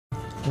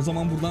O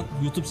zaman buradan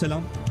YouTube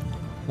selam.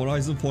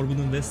 Horizon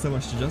Forbidden West'e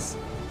başlayacağız.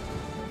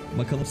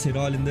 Bakalım seri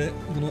halinde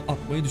bunu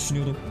atmayı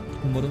düşünüyorum.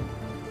 Umarım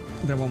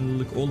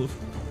devamlılık olur.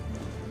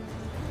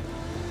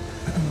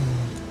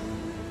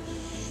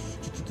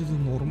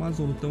 Normal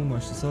zorlukta mı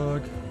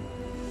başlasak?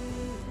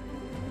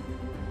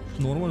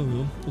 Normal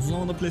oynuyorum. Uzun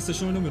zamandır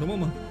PlayStation oynamıyorum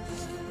ama.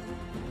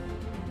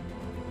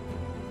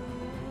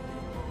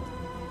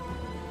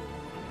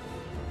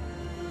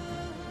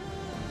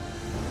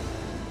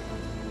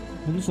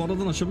 Bunu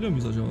sonradan açabiliyor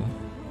muyuz acaba?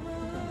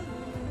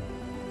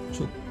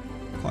 Çok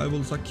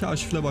kaybolursak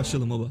kaşifle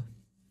başlayalım baba.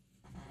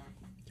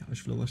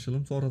 Kaşifle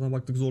başlayalım. Sonradan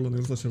baktık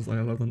zorlanıyoruz, açarız.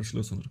 Ayarlardan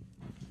açılıyor sanırım.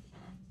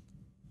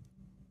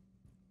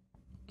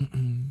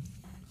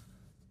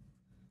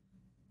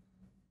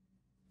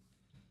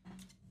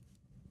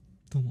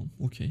 Tamam,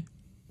 okey.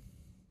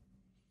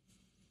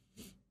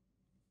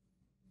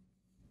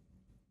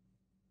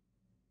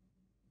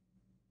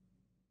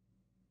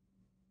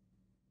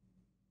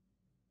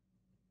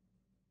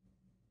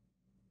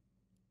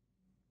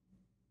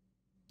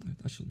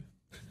 Evet, açılmıyor.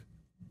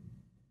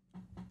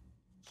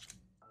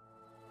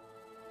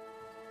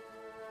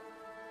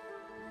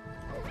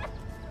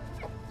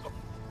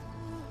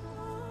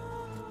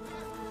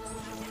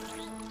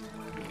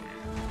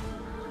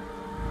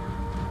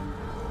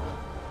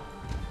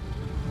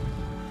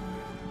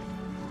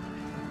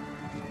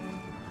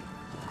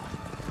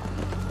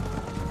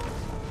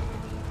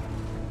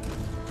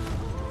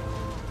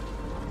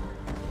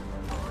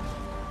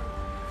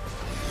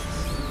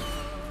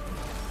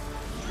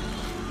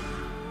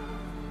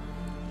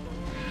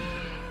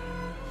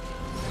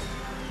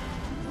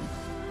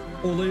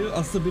 Olayı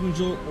aslında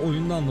birinci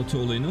oyunda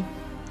anlatıyor olayını.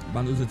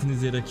 Ben özetini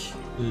izleyerek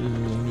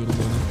oynuyorum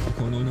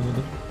bu oyunu.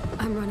 Oynamadım.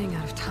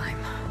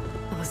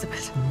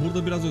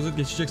 Burada biraz özet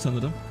geçecek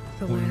sanırım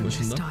oyunun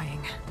başında.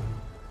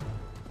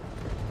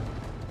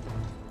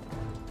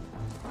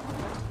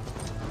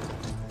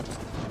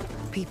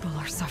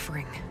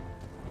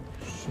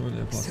 Şöyle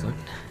yaparsak.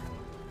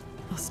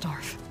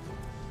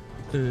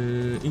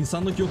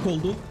 İnsanlık yok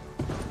oldu.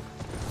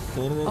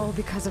 Sonra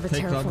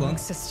tekrardan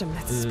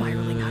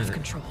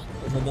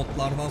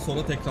robotlardan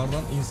sonra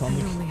tekrardan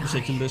insanlık bir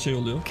şekilde şey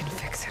oluyor,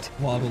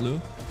 var oluyor.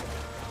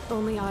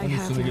 Onun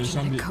üstüne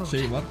gelişen bir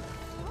şey var.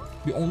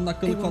 Bir 10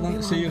 dakikalık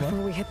falan şeyi var,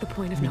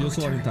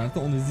 videosu var internette,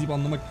 onu izleyip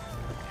anlamak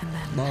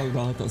daha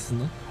rahat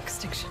aslında.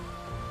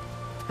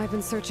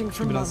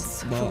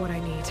 Biraz daha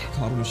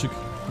karmaşık,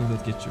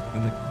 evet geçiyor,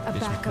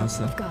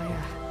 geçmektense.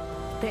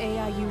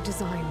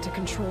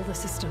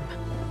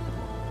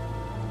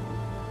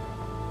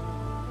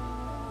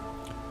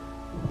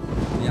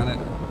 Yani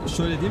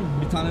şöyle diyeyim,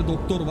 bir tane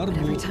doktor var,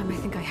 bu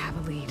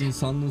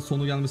insanlığın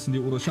sonu gelmesin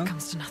diye uğraşan,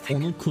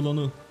 onun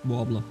klonu bu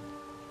abla.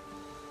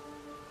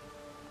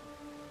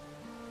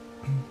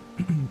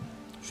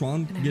 Şu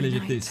an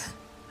gelecekteyiz.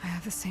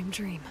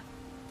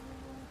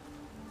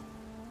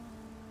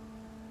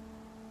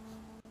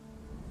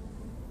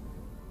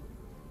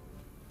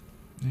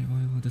 Eyvah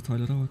eyvah,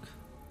 detaylara bak.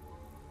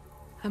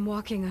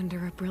 Bunu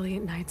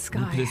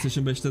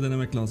PlayStation 5'te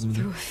denemek lazım.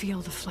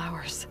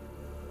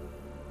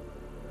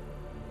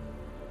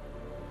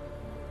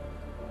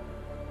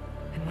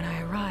 When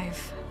I arrive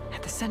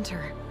at the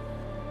center,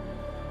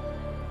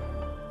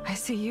 I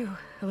see you,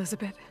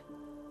 Elizabeth.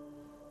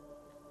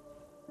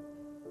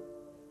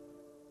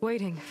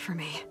 Waiting for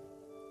me.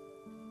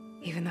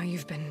 Even though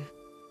you've been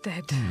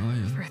dead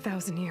for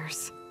 1,000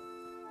 years.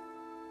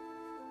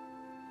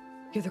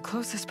 You're the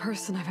closest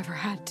person I've ever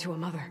had to a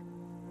mother.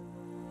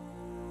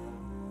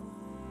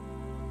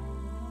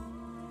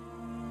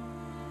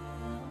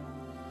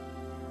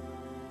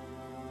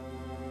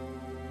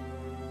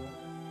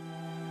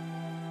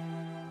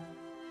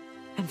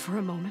 And for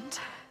a moment,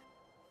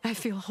 I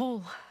feel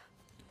whole.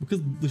 Bu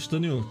kız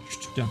dışlanıyor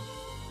küçükken.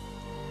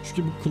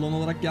 Çünkü bu klon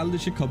olarak geldiği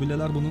için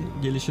kabileler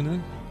bunun gelişini,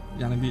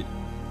 yani bir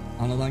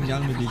anadan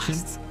gelmediği için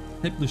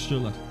hep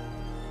dışlıyorlar.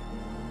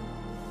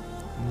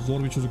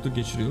 Zor bir çocukluk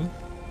geçiriyor.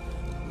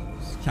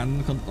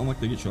 Kendini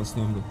kanıtlamakla geçiyor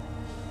aslında ömrü.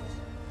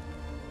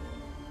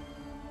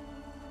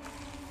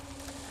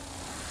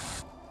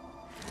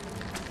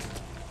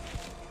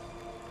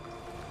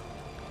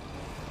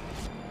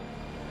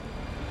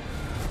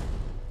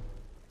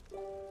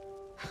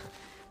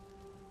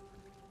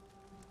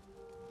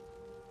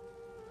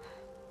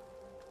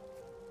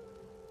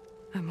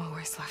 I'm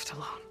always left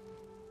alone.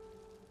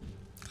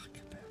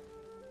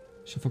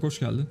 Şafak hoş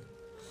geldin.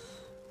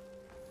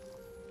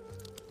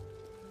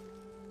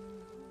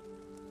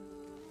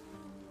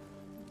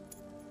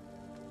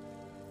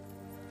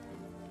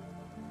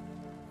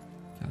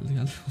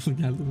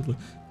 Geldi burada.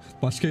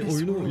 Başka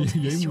oyunu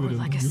yayın mı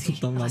veriyorum?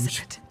 YouTube'dan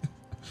vermiş.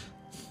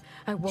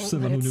 Şu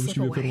sefer oynuyormuş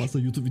gibi yapıyorum,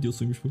 aslında YouTube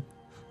videosuymuş bu.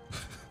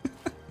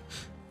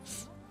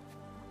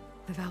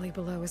 The valley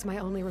below is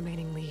my only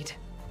remaining lead.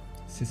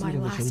 My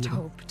last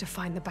hope to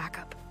find the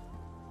backup.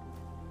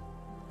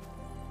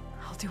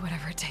 I'll do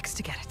whatever it takes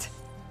to get it.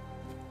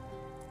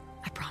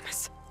 I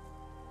promise.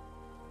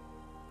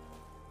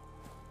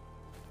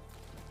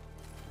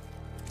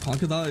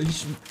 Kanka daha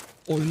hiç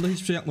oyunda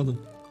hiçbir şey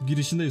yapmadım.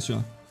 Girişindeyiz şu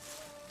an.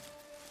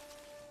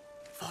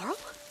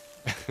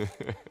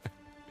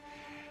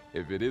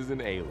 If it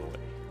isn't Aloy,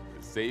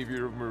 the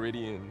savior of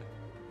Meridian,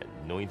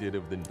 anointed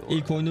of the North.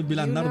 İlk oyunu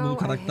bilenler bu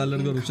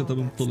karakterleri görürse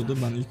tabii mutlu oludur.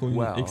 Ben ilk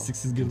oyunu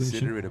eksiksiz girdiğim için.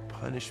 Consider it a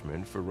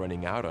punishment for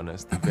running out on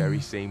us the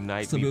very same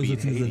night Kısa bir we beat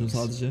özetini izledim Hades.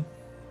 sadece.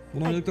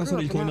 Bunu oynadıktan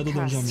sonra ilk oyuna da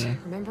döneceğim ya.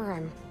 Remember,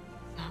 I'm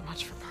not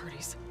much for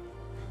parties.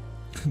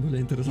 Böyle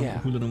enteresan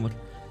Yeah. huylarım var.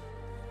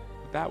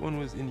 That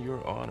one was in your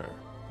honor.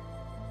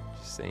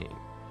 Just saying.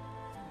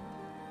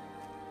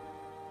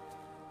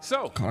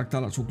 So,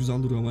 Karakterler çok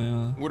güzel duruyor ama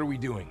ya. what are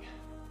we doing?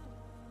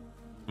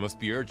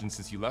 Must be urgent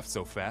since you left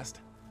so fast.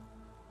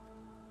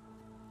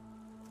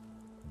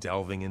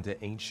 Delving into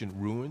ancient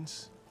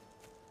ruins?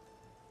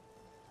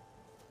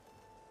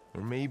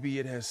 Or maybe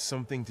it has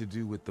something to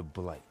do with the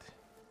Blight.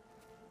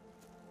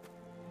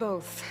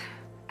 Both,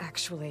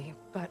 actually,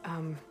 but,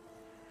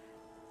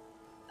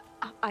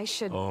 I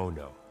should... Oh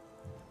no.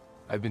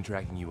 I've been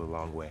tracking you a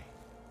long way.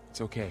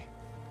 It's okay.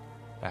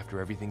 After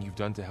everything you've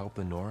done to help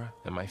Lenora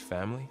and my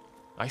family,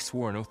 I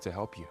swore an oath to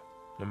help you,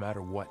 no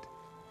matter what.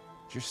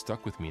 You're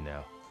stuck with me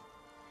now.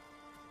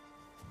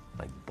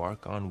 Like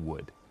bark on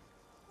wood.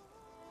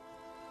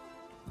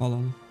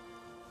 Alalım.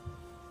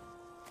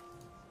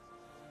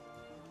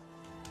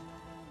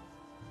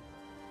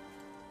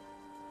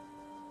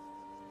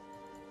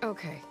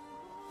 Okay,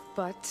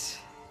 but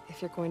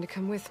if you're going to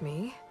come with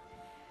me,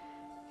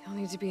 you'll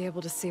need to be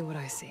able to see what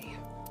I see.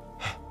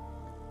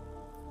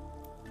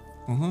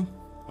 Aha.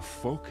 A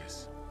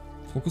focus.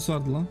 Fokus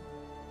vardı lan.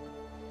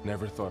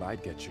 Never thought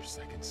I'd get your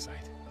second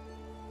sight.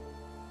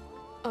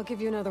 I'll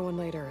give you another one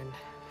later and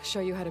show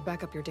you how to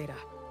back up your data.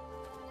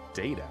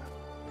 Data?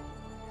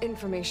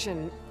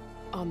 Information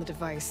on the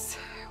device.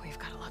 We've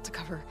got a lot to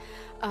cover.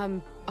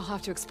 I'll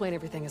have to explain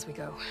everything as we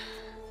go.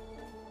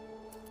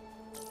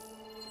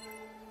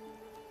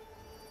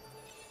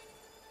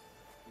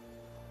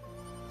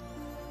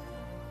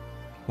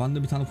 Ben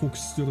de bir tane fokus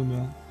istiyorum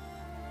ya.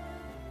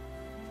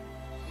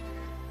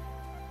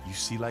 You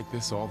see like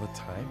this all the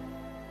time?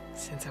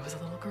 Since I was a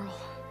little girl.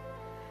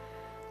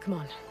 Come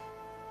on.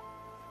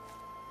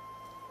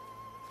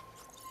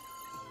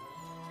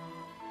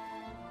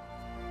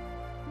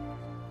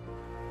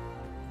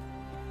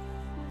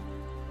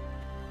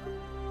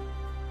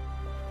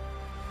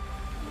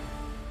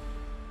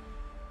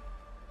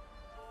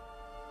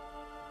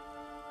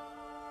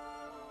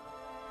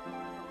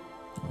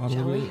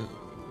 Arada bir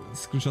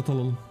screenshot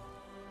alalım.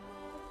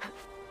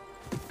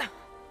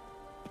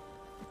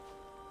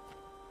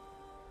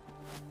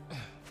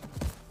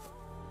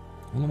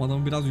 Oğlum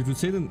adamı biraz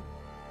yürütseydin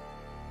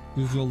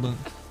düz yolda.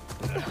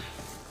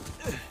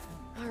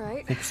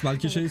 Fokus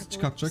belki şey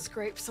çıkartacak.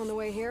 Scrapes on the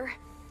way here.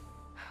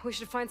 We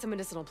should find some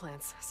medicinal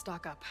plants.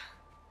 Stock up.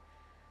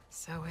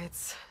 So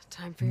it's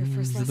time for your first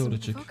Bizi de lesson with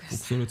öğretecek. focus.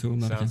 Fokus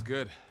öğretiyorum derken. Sounds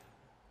good.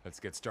 Let's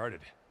get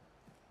started.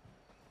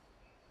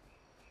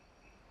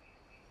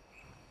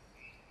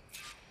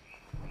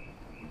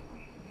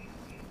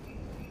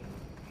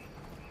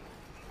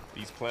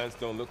 These plants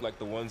don't look like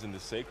the ones in the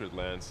sacred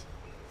lands.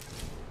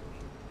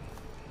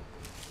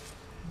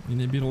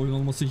 Yine bir oyun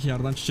olması iki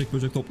yerden çiçek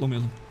böcek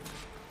toplamayalım.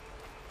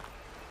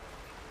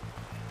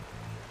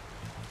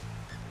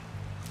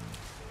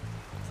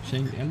 Şey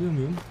engelliyor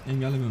muyum?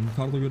 Engellemiyorum.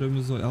 Yukarıda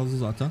görevimiz yazdı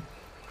zaten.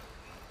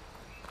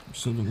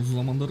 İşte uzun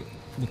zamandır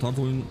bu tarz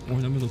oyun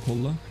oynamıyorduk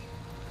kolla.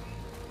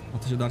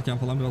 Ateş ederken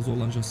falan biraz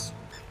zorlanacağız.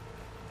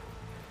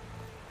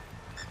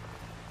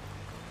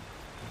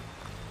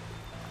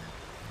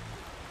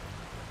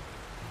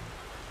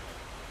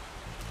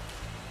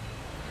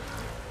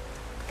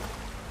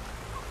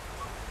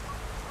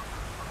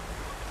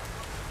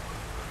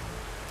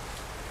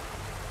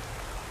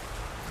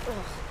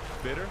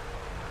 Bitter?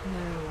 No,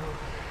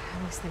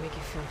 at least they make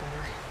you feel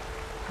better.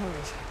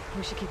 Alright,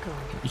 we should keep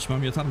going.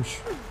 İçmem yetermiş.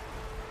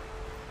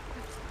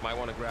 Might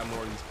want to grab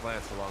more of these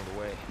plants along the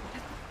way.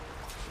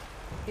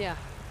 Yeah,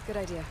 good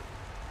idea.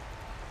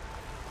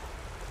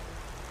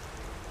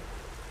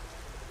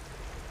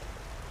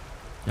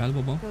 Gel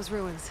baba. Those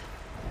ruins.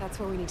 That's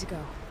where we need to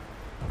go.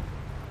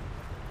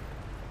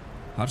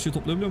 Her şeyi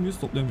toplayabiliyor muyuz?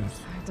 Toplayamıyoruz.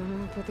 I don't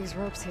know who put these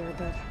ropes here,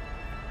 but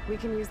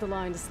we can use the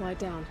line to slide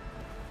down.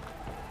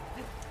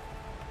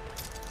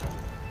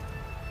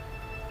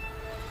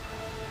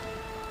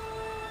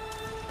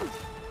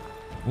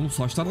 Oğlum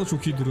saçlar da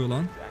çok iyi duruyor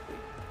lan.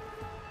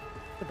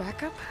 The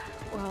backup?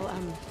 Well,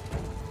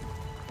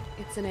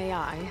 it's an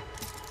AI.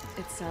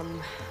 It's hard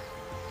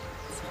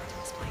to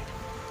explain.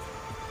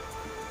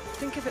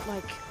 Think of it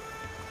like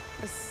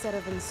a set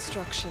of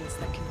instructions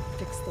that can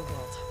fix the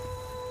world.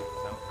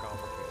 Sounds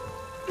complicated.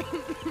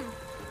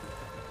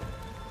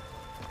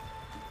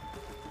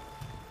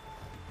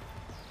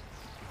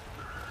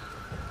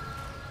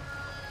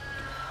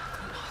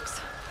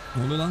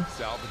 Ne oluyor lan?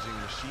 Salvaging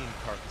machine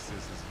carcasses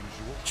as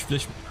usual.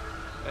 Çiftleşme.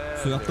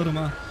 Suya atlarım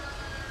ha.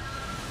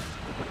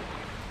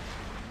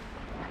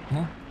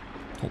 Ha?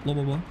 Topla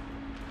baba.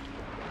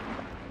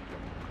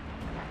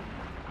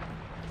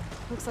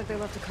 Looks like they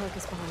left a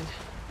carcass behind.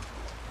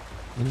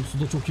 Oğlum su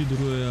da çok iyi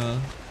duruyor ya.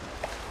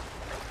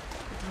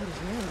 Bloody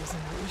arrows in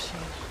that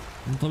machine.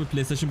 Bunu tabii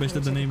PlayStation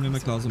 5'te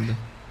deneyimlemek lazım bir.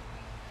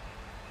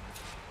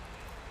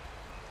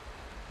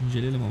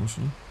 İnceleyelim ama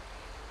şunu.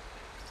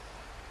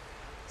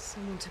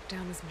 Someone took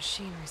down this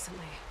machine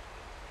recently.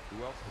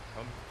 Who else would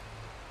come?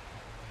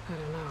 I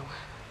don't know.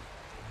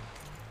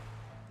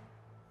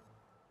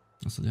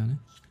 Nasıl yani?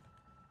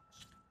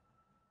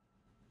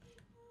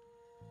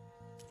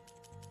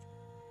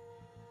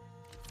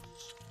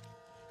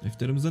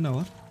 Defterimizde ne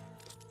var?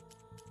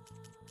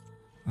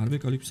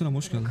 Erbek, aleykümselam,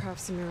 hoş geldin. Craft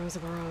some heroes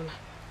of our own.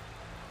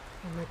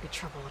 There might be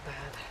trouble up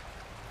ahead.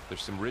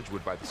 There's some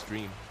ridgewood by the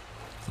stream.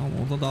 Tamam,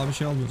 orada daha bir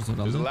şey almıyoruz There's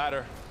a herhalde.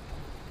 ladder.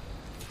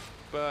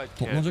 But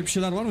Toplanacak bir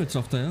şeyler var mı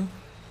etrafta ya?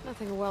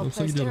 Nothing a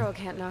well-placed hero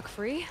can't knock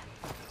free.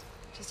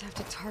 Just have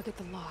to target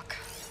the lock.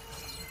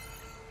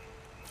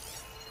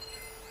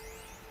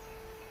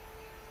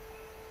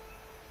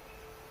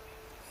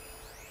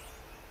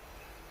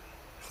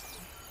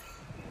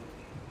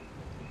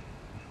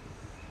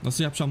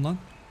 Nasıl yapacağım lan?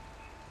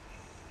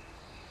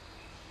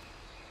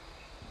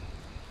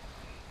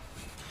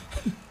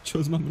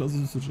 Çözmem biraz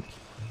uzun sürecek.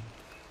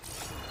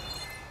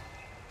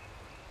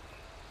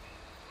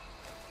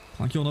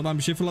 Kanki ona ben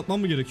bir şey fırlatmam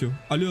mı gerekiyor?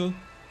 Alo.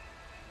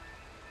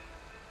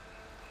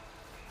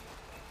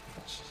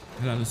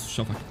 Helal olsun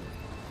Şafak.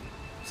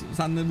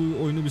 Senle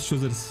bu oyunu biz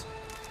çözeriz.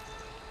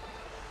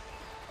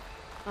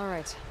 All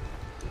right.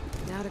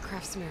 Now to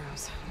craft some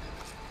arrows.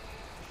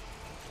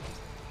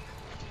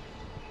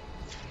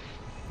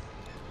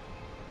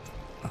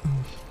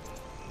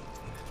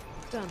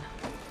 Done.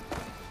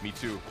 me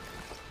too.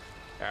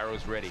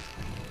 Arrows ready.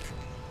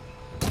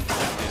 That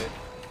did it.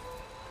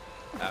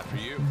 After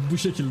you. Bu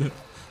şekilde.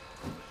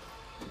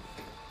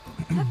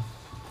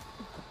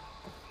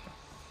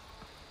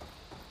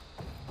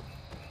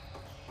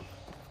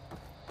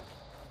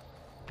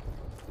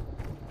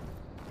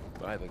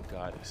 By the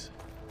goddess.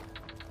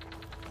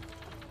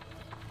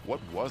 What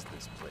was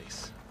this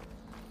place?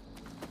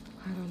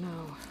 I don't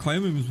know.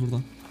 Kayamıyor muyuz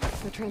buradan?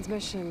 The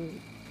transmission,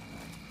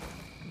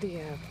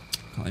 the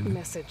Kaymıyor.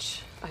 message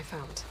I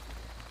found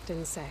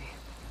didn't say.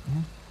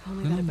 Hı?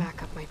 Only Ne that a lan bu?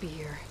 backup might be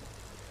here.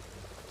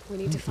 We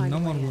need to find a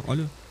Ne way var in. bu?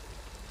 Alo.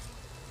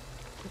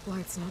 The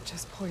blight's not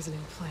just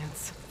poisoning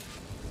plants.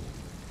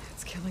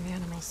 It's killing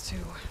animals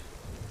too.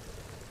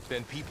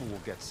 Then people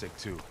will get sick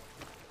too.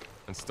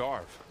 And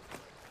starve.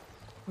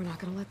 We're not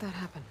gonna let that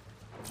happen.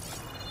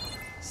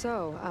 So,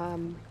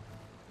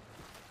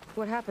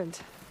 what happened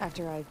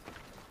after I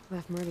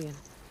left Meridian?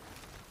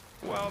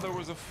 Well, there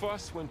was a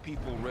fuss when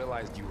people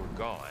realized you were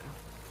gone.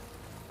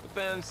 But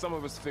then some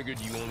of us figured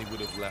you only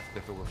would have left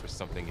if it were for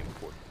something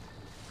important.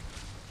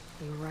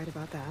 You were right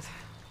about that.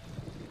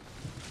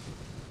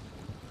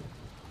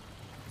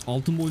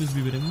 Altın boynuz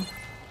biberi mi?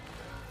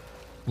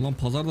 Ulan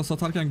pazarda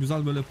satarken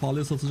güzel, böyle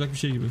pahalıya satılacak bir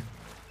şey gibi.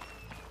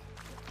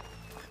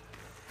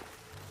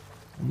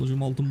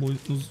 Ablacığım, altın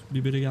boynuz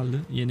biberi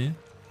geldi. Yeni.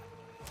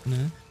 Ne?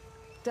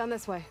 Down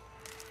this way.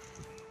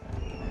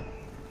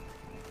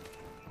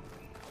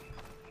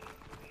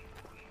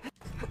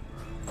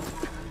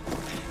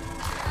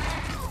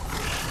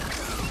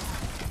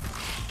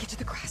 Get to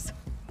the grass.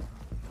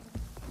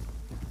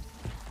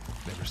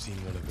 Never seen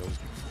one of those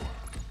before.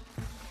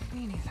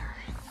 Me neither.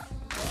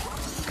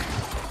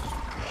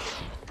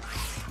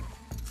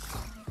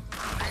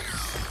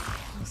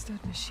 Those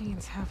dead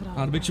machines have it all.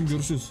 Erbekçim,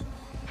 görüşürüz.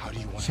 How do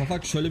you want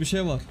Şafak, şöyle bir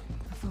şey var.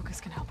 The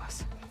focus can help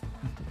us.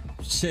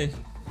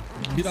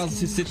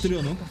 Biraz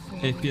hissettiriyor onu,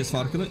 FPS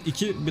farkını.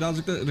 İki,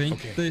 birazcık da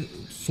renkte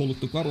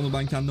solukluk var, onu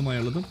ben kendim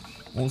ayarladım.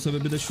 Onun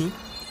sebebi de şu.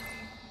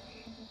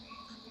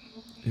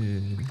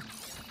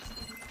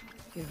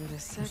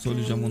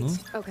 Söyleyeceğim onu.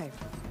 Okay.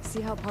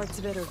 See how parts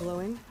of it are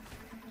glowing?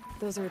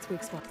 Those are its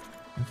weak spots.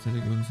 Şöyle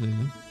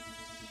görüntüleyelim.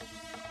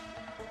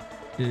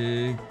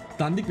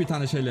 Dandik bir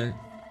tane şeyle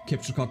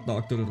capture kartla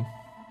aktarıyorum.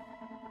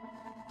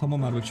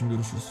 Tamam Erbekçim,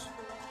 görüşürüz.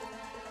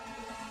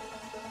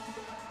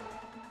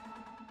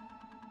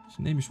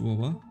 Şimdi neymiş bu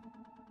baba?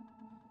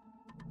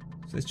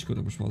 Ses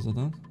çıkarıyormuş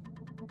fazladan.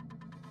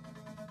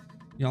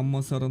 Yanma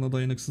hasarına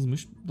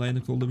dayanıksızmış.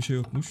 Dayanıklı olduğu bir şey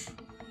yokmuş.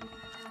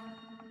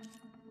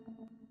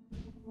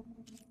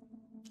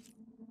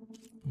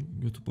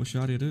 YouTube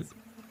başı her yeri. Got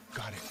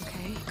it.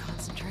 Okay,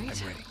 concentrate.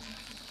 I'm ready.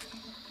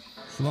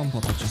 Şuradan mı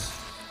patlatacağız?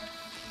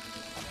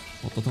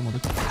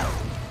 Patlatamadık.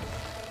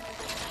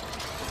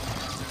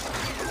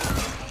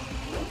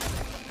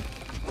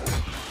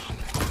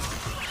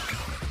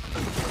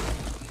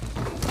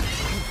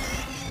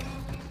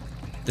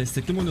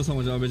 Destekli mi oynasam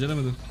acaba,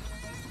 beceremedim.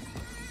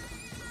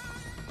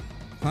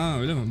 Ha,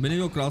 öyle mi? Beni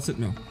yok, rahatsız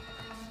etmiyor.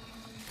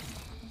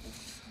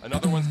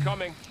 Another one's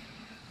coming.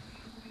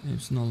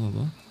 Hepsini al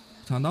baba.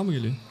 Bir tane daha mı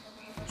geliyor?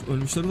 Şu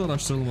ölmüşleri de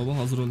araştıralım baba,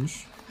 hazır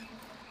ölmüş.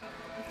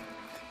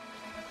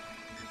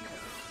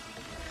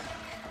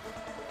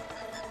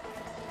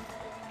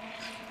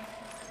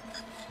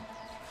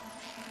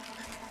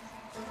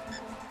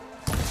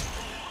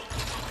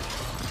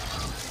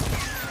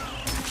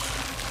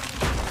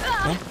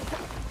 Hop.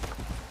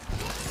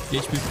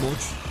 Geç büyük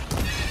borç.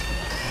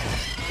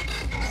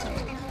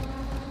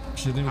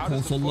 Bir şey diyeyim mi?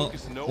 Konsolla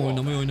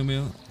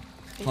oynamaya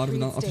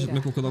harbiden ateş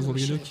etmek o kadar zor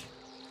geliyor ki.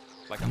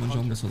 Like a Hemen cam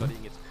hunter basalım.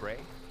 studying its prey.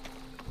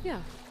 Yeah,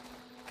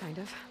 kind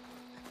of.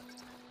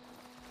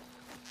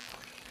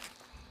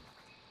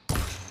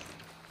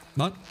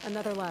 Lan.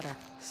 Another ladder.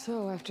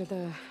 So after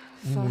the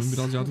Oyun fuss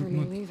biraz yardım over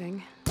me etme.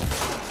 leaving, what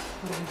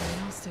did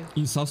everyone else do?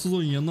 İnsafsız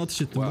oyun, yanına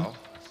ateş ettim ben. Well,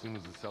 as soon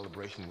as the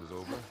celebration was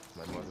over,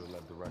 my mother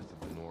led the rest of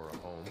the Nora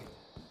home.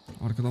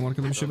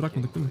 Arkada bir şey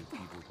bırakmadık değil mi?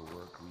 People to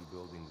work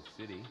rebuilding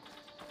the city.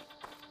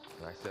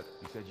 And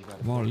you said you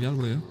got a Var, gel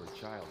buraya. you were a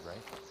child,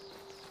 right?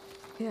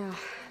 Yeah.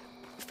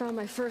 Found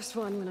my first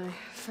one when I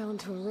fell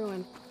into a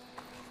ruin.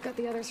 Got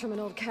the others from an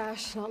old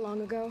cache not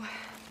long ago.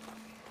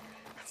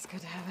 It's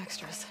good to have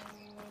extras.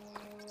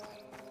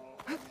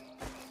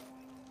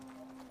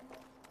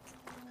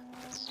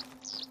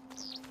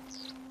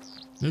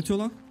 Ne ötüyor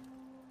lan?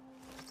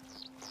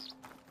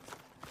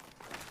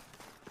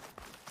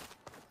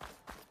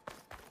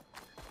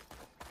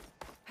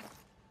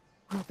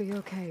 I'll be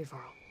okay,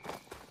 Varl.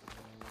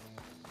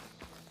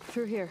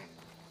 Through here.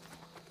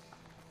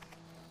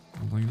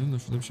 Oradan gidelim de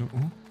şurada bir şey var.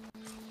 Aha.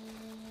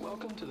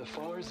 Welcome to the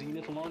Far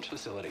Zenith launch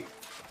facility.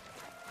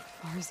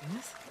 Far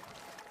Zenith?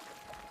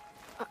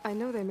 I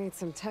know they made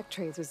some tech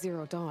trades with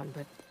Zero Dawn,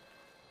 but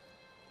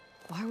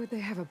why would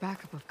they have a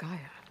backup of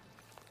Gaia?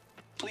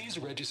 Please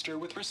register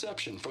with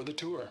reception for the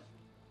tour.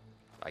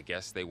 I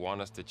guess they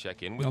want us to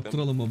check in with them.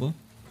 Yaptıralım baba.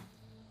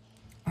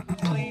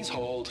 Please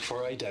hold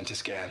for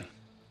identiscan.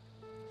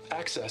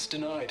 Access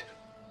denied.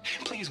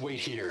 Please wait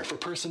here for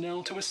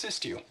personnel to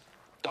assist you.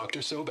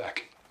 Dr.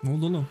 Sobek. Ne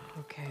oldu oğlum?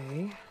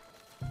 Okay.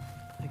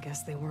 I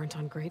guess they weren't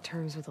on great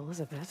terms with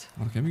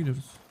Elizabeth. Arkaya mı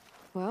gidiyoruz?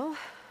 Well,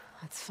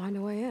 let's find a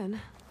way in.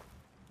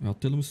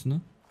 Atlayalım üstüne.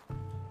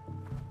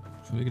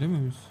 Şöyle giremiyor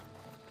muyuz?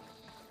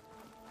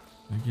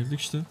 Girdik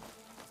işte. I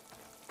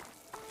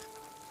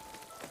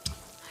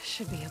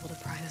should be able to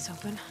pry this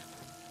open.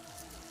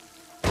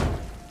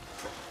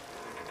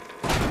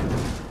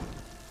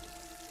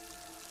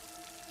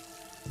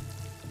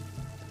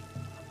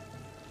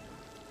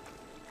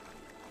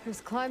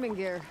 There's climbing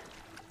gear.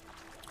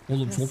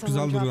 Oğlum çok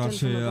güzel duruyor her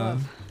şey ya.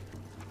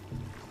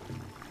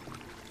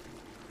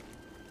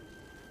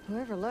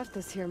 Whoever left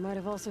this here might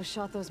have also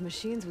shot those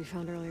machines we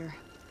found earlier.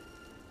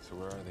 So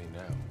where are they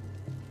now?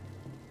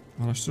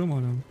 Araştırıyor mu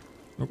hala?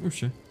 Yok mu bir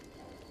şey?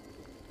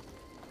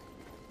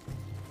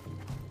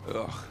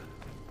 Ugh,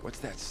 what's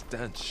that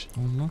stench?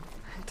 Allah.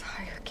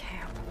 Entire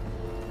camp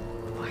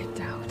wiped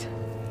out.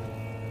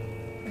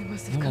 They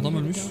must have Lan come adam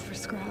here to ölmüş. go for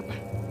scrap.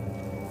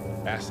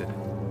 Acid.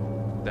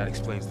 That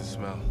explains the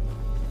smell.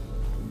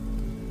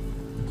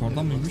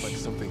 Yukarıdan Looks mıymış? like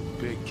something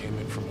big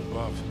came in from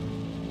above.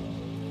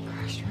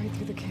 Crashed right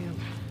through the camp.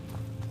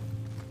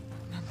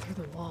 And then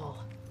through the wall.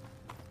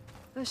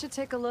 I should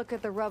take a look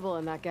at the rubble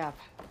in that gap.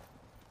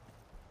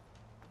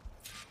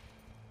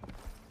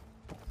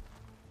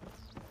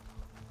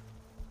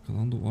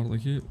 Kalan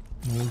duvardaki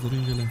molozları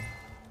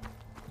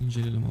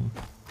inceleyelim abi.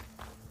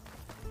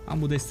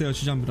 Ben bu desteği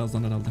açacağım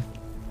birazdan herhalde.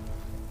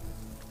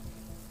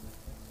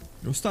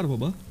 Göster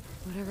baba.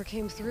 Whatever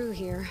came through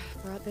here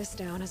brought this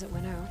down as it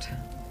went out.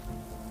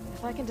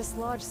 If I can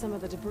dislodge some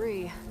of the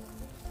debris,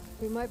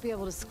 we might be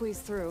able to squeeze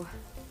through.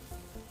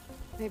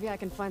 Maybe I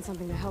can find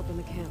something to help in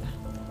the camp.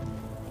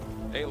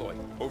 Aloy,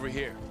 over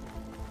here.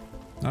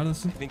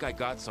 Neredesin? I think I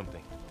got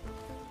something.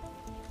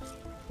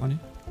 Hani?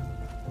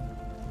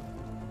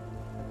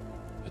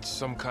 It's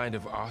some kind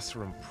of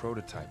Osram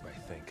prototype, I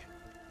think.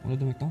 O ne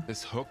demek lan?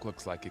 This hook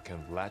looks like it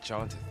can latch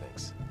onto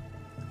things.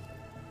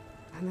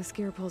 And this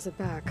gear pulls it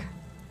back.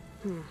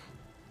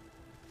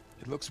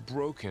 It looks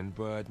broken,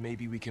 but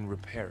maybe we can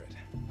repair it.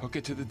 Hook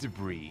it to the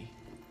debris.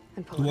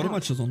 And pull Duvarı it mı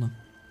out. açacağız onunla?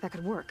 That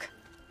could work.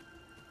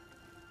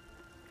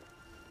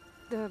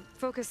 The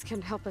focus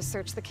can help us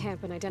search the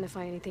camp and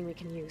identify anything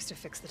we can use to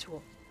fix the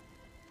tool.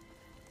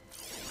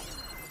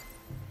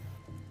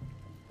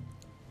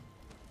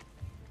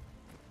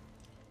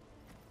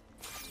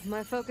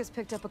 My focus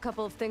picked up a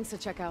couple of things to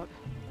check out.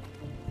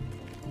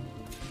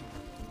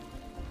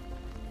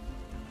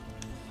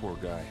 Poor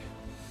guy.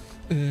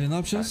 Ne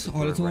yapacağız?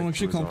 Alet almak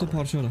için kampta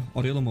parça ara.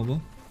 Arayalım baba.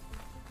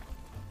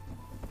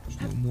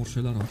 Şurada mor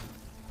şeyler var.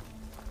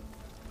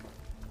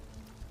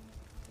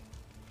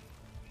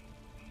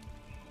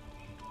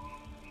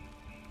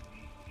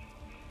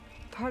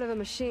 Part of a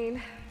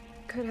machine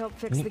could help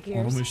fix Oğlum, the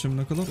gears. arama işlemi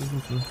ne kadar uzun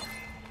süre.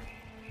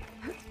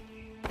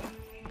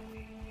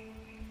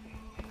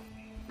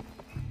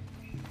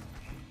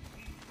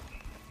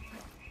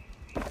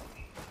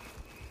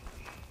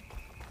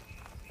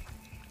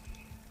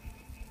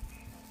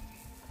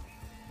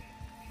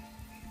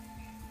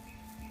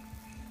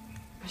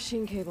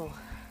 Machine cable.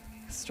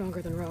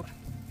 Stronger than rope.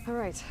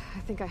 Alright, I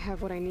think I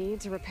have what I need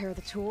to repair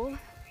the tool.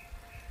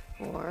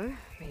 Or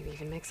maybe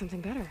even make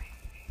something better.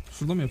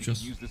 Şurada mı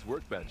yapacağız? Use this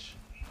workbench.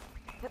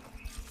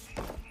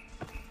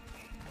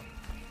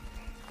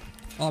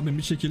 Abim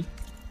bir çekil.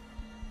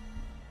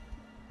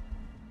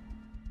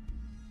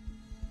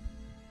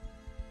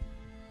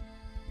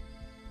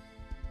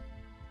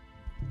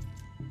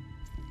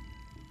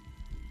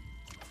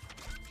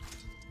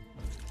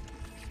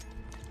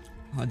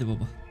 Hadi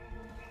baba.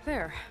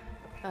 There.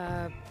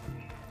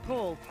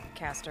 Pole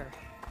caster.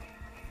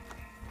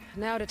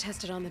 Now to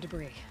test it on the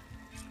debris.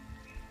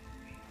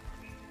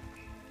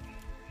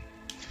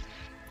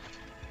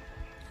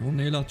 Onu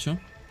neyle atacağım?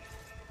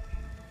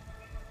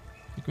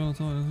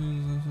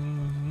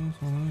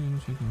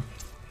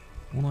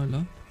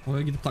 Onayla.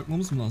 Oraya gidip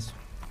takmamız mı lazım?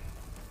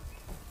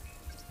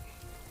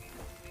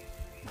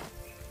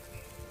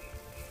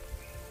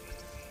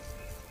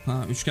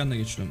 Ha, üçgenle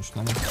geçiriyormuş,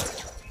 tamam.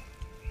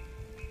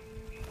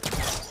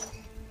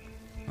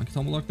 Sanki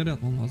tam olarak nereye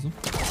atmam lazım?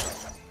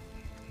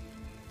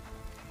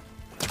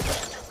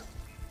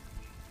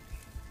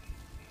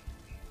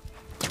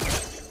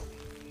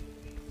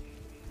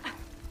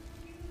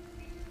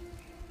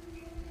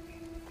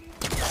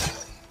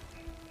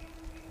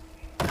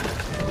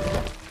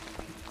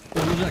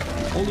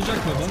 Olacak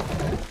baba.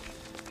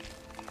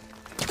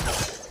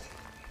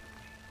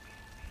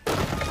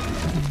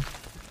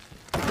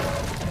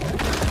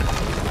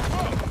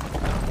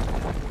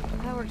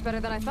 That worked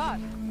better than I thought.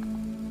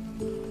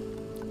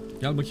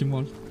 Gel bakayım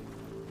var.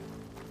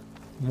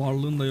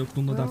 Varlığın da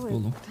yokluğunda dert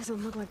oğlum.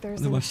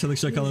 Ne başladık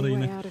şakalara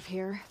yine.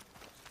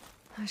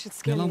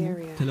 Ne lan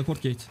bu?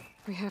 Teleport gate.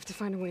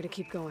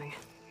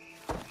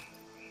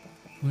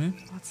 Ne?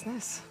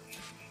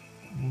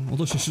 O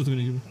da şaşırdı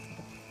beni gibi.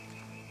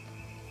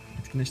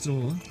 Etkinleştir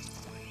baba.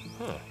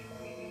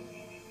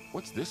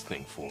 What's this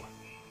thing for?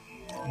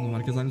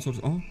 Herkes aynı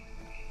sorusu. Aha.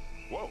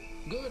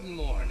 Good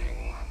morning.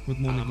 Good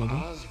morning, I'm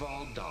baba.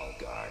 Oswald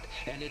Dahlgard,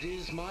 and it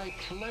is my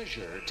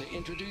pleasure to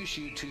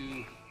introduce you to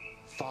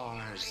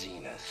Far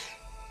Zenith.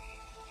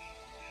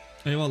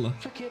 Eyvallah.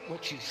 Forget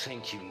what you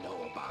think you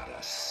know about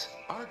us.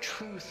 Our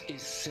truth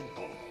is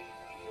simple.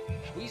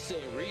 We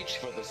say reach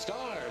for the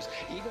stars,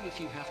 even if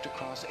you have to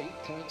cross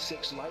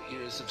 8.6 light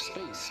years of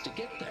space to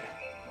get there.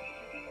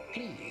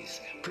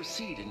 Please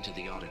proceed into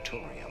the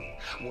auditorium,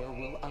 where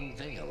we'll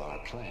unveil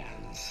our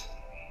plans.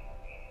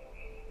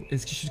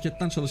 Eski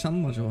şirketten çalışan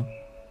mı acaba?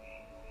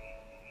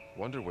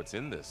 Wonder what's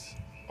in this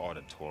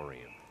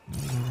auditorium.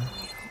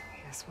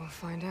 Guess we'll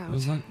find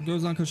out.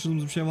 Gözden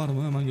kaçırdığımız bir şey var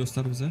mı? Hemen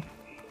göster bize.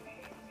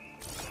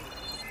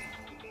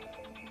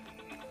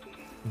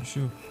 Bir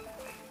şey yok.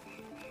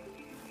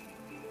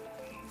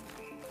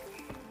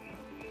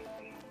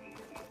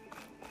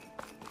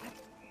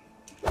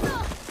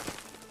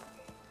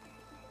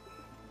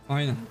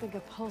 Aynen.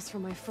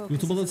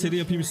 YouTube'a da seri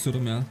yapayım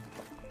istiyorum ya.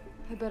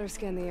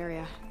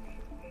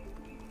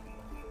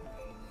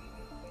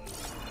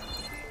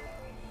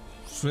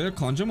 Şuraya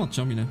kanca mı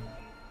atacağım yine?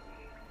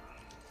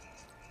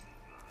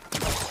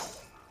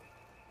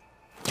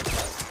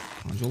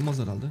 Kanca olmaz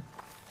herhalde.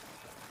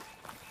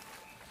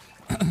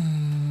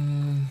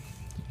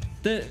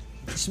 De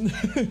şimdi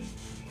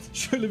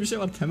şöyle bir şey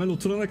var, temel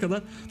oturana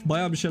kadar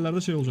bayağı bir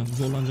şeylerde şey olacağım,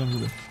 zorlanacağım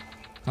gibi.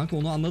 Kanka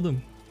onu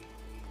anladım.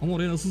 Ama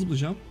oraya nasıl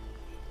zıplayacağım?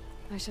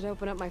 I should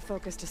open up my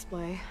focus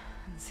display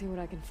and see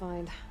what I can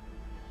find.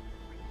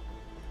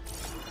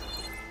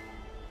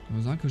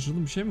 Gözden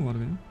kaçırdığım bir şey mi var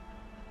benim?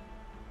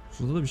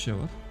 Şurada da bir şey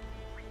var.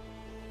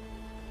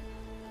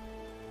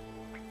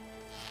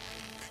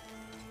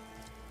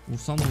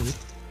 Vursam ne olur?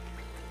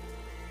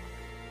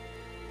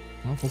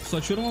 Ha, fokusu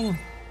açıyorum ama.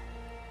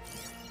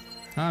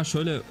 Ha,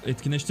 şöyle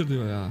etkinleştir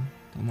diyor ya.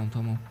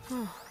 Tamam.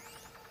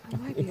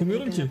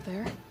 Okumuyorum ki.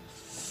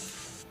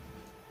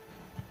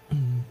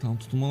 Tam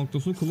tutulma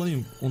noktasını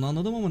kullanayım. Onu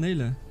anladım ama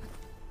neyle?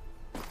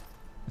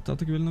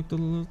 Etraftaki belli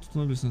noktaları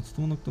tutunabilirsin.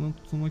 Tutulma noktalarını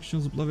tutulmak için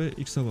zıpla ve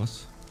X'e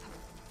bas.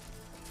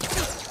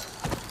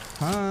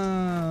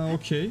 Ha,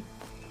 okey.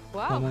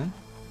 Tamam.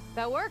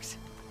 That works.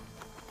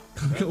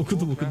 Kanka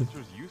okudum.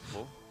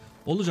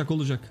 Olacak.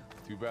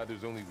 Too bad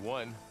there's only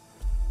one.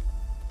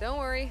 Don't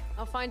worry,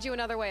 I'll find you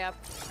another way up.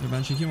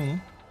 Ben çekeyim onu.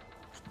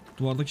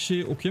 Duvardaki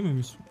şeyi okuyamıyor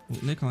muyuz?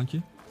 Ne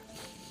kanki?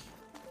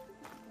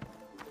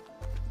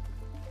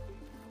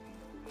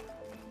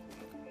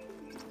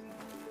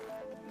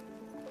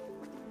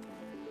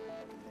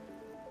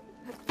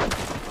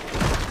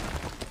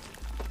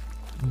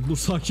 Dur,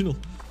 sakin ol.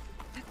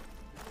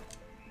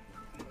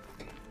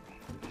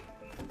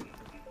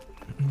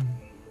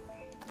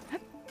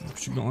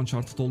 Küçük bir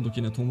Uncharted olduk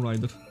yine, Tomb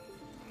Raider.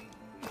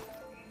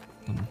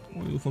 Tamam.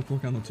 Oyunu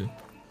ufak anlatıyor.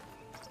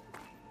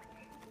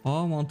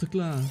 Aa,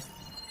 mantıklı ha.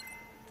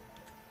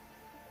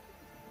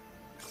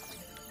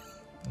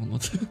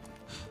 Olmadı.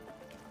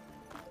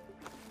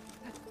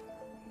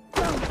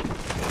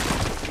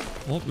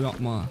 Hop,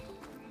 yapma.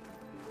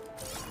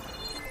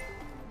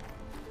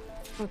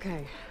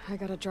 Okay, I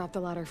gotta drop the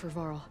ladder for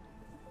Varl.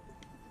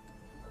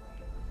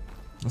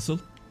 Nasıl?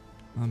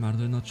 Ha,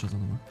 merdiveni açacağız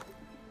ama.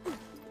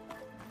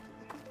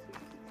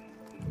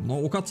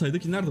 Buna ok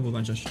atsaydık nerede bu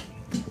bence?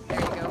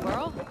 There you go,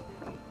 Varl.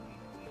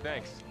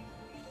 Thanks.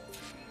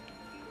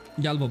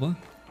 Gel baba.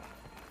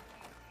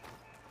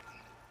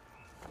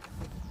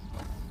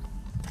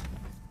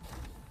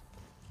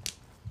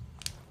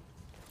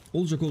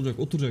 Olacak,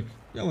 oturacak.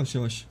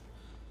 Yavaş.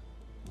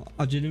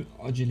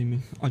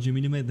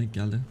 Acemiliğime denk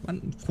geldi.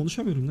 Ben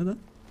konuşamıyorum, neden?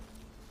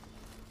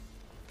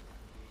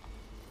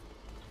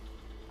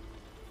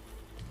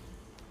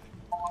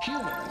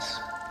 Humans,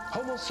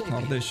 Homo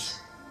Kardeş.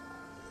 sapiens,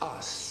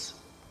 us.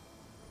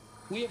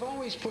 We have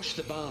always pushed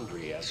the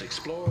boundary as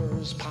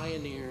explorers,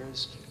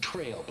 pioneers,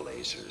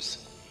 trailblazers.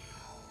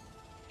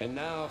 And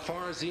now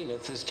Far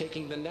Zenith is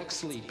taking the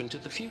next leap into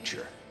the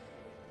future.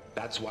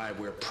 That's why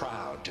we're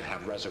proud to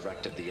have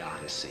resurrected the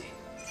Odyssey.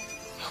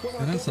 When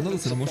our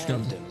government's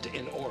abandoned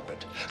in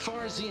orbit,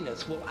 Far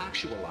Zenith will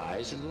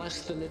actualize in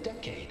less than a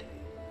decade.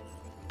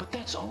 But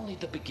that's only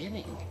the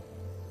beginning.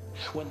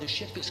 When the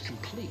ship is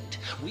complete,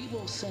 we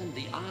will send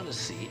the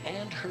Odyssey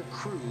and her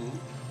crew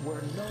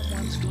where no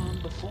one's gone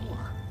before.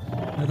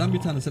 Neden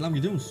bir tane selam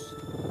gidiyor musun?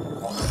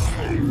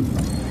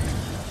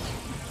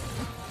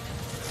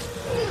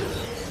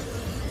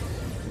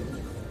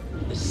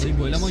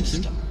 Bu eleman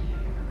kim?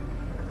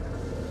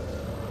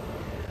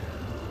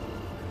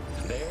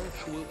 There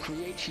we'll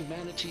create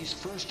humanity's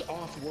first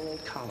off-world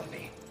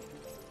colony.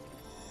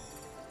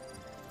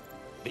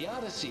 The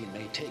Odyssey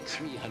may take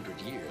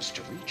 300 years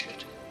to reach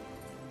it,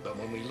 but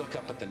when we look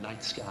up at the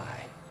night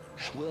sky,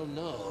 we'll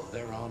know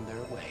they're on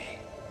their way.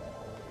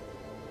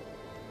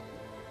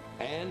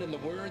 And in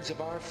the words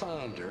of our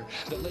founder,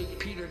 the late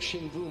Peter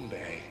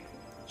Chimvumbe,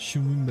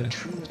 the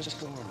truest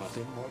form of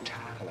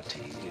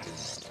immortality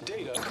is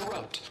Data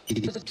corrupt.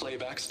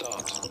 Playback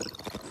stopped.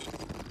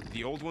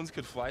 The old ones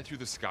could fly through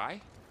the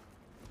sky?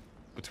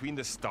 Between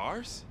the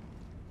stars?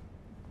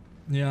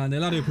 Ya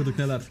neler yapıyorduk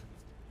neler.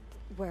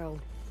 Well,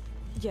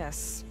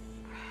 yes,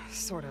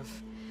 sort of.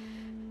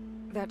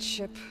 That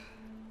ship,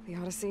 the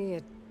Odyssey,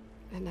 it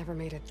never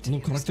made it to Onun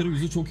karakteri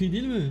yüzü çok iyi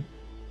değil mi?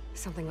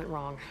 Something went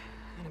wrong,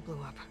 and it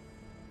blew up.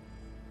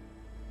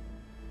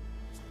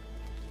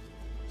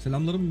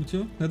 Selamlarım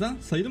bitiyor. Neden?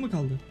 Sayılı mı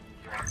kaldı?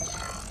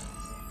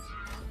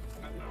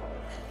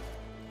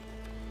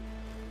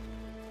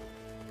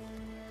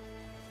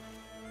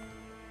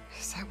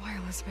 Is that why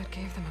Elizabeth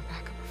gave them a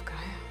backup of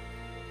Gaia?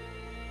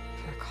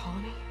 For their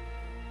colony?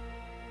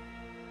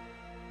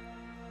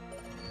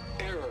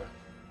 Error.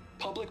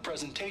 Public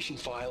presentation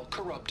file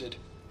corrupted.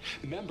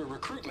 Member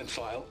recruitment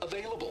file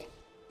available.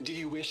 Do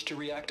you wish to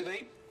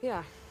reactivate?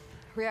 Yeah,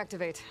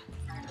 reactivate.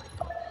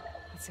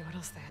 Let's see what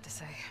else they had to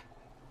say.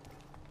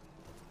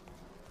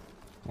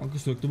 Kanka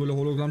sürekli böyle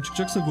hologram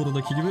çıkacaksa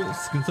Gora'daki gibi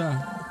sıkıntı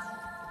ha.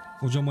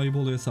 Hocam ayıp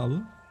oluyor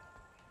hesabı.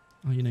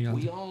 Ha yine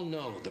geldi. We all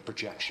know the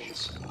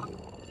projections.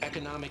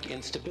 Economic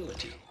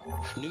instability,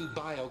 new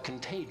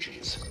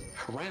biocontagions,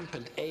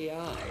 rampant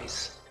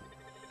AIs.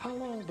 How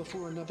long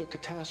before another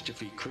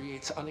catastrophe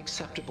creates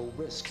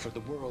unacceptable risk for the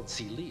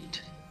world's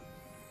elite?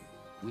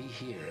 We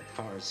here at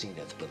Far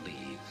Zenith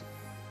believe,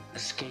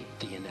 escape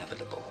the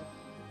inevitable.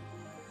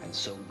 And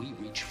so we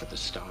reach for the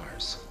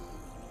stars.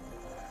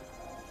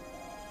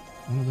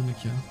 O ne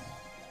demek ya?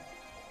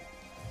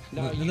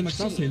 Ne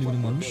demek lan sayılı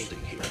bilim varmış?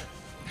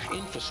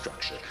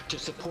 Infrastructure to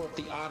support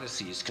the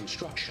Odyssey's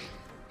construction.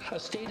 A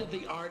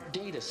state-of-the-art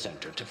data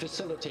center to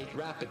facilitate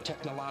rapid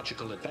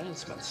technological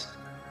advancements.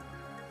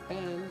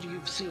 And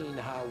you've seen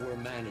how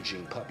we're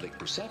managing public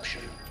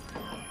perception.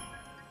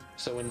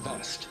 So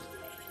invest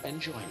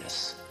and join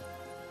us.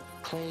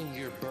 Claim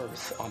your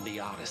berth on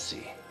the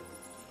Odyssey.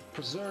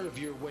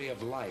 Preserve your way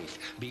of life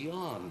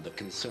beyond the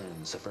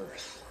concerns of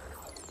Earth.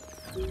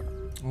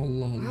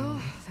 Allah Allah.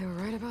 Well, they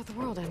were right about the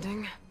world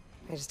ending.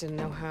 They just didn't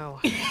know how.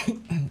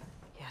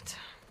 Yet.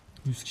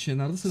 100 kişiye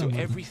nerede So selam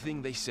verdin?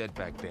 everything they said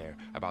back there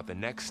about the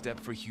next step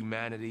for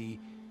humanity,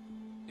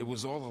 it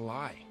was all a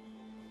lie.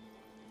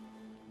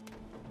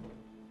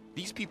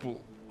 These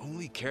people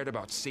only cared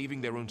about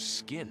saving their own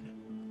skin.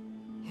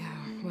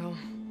 Yeah, well,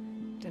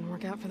 didn't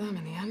work out for them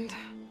in the end.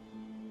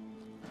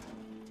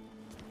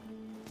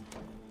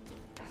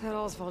 That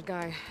Oswald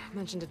guy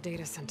mentioned a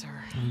data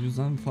center.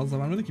 %'dan fazla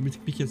vermedi ki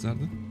bir kez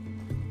verdi.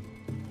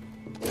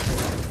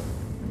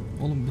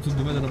 Oğlum bütün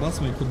düğmelere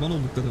basmayın kurban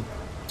olduklarım.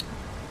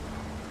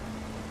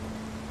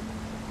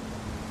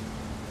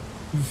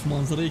 Üf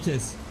manzarayı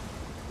kes.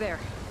 There,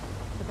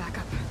 the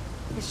backup.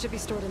 It should be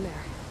stored in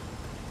there.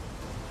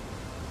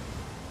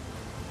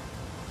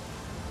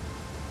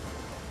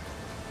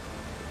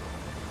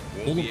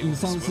 Oğlum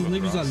insansız ne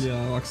güzel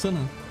ya baksana.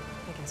 I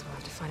guess we'll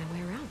have to find a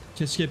way around.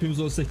 Keşke hepimiz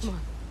ölsek.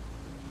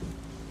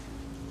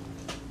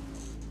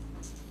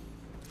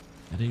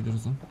 Nereye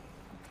gidiyoruz lan?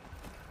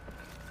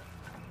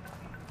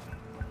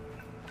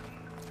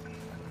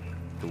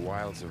 The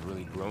wilds have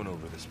really grown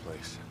over this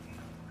place.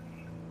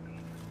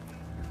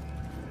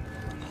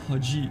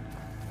 Hacı.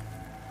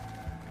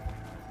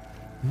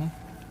 Ha?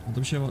 Orada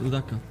bir şey var. Bir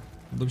dakika.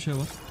 Orada bir şey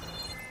var.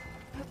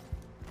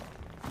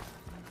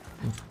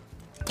 Dur.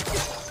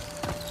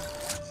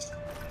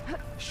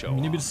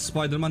 Mini bir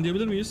Spider-Man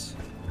diyebilir miyiz?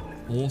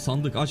 Oo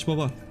sandık aç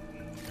baba.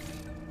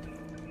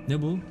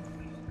 Ne bu?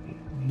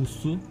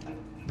 Buzsu.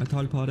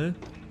 Metal pare.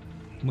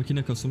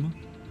 Makine kasımı.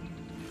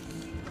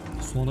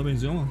 Soğana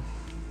benziyor ama.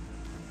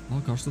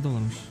 Aa karşıda da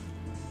varmış.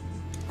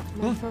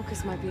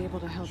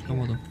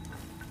 Çıkamadım.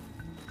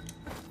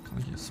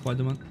 Kanki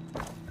Spider-Man.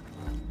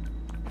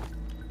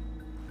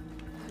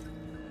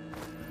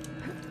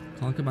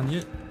 Kanka ben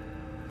niye...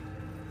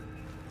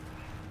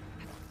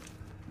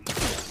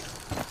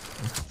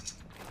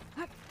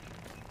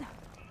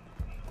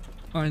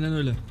 Aynen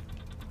öyle.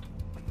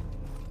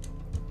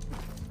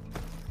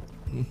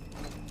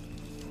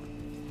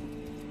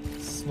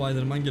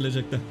 Spider-Man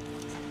gelecekte.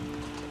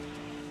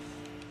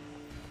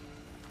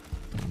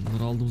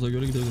 Aldığımıza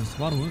göre gidebiliriz.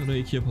 Var mı?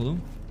 R2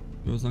 yapalım.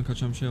 Gözden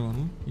kaçan bir şey var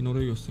mı? Yine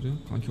orayı gösteriyor.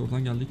 Kanki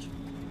oradan geldik.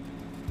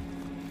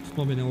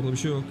 Tutma beni, orada bir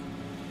şey yok.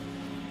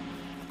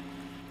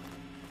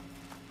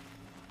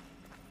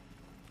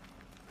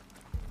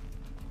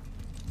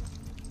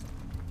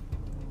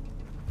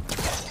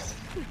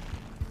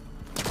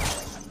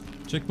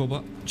 Çek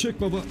baba.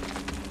 Çek baba.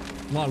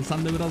 Var,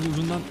 sen de biraz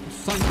ucundan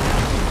tutsan.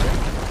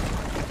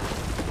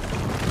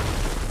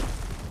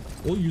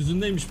 O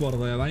yüzündeymiş bu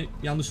arada ya. Ben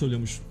yanlış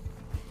söylüyormuşum.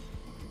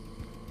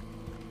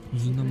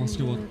 Yüzünde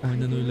maske var.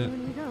 Aynen öyle.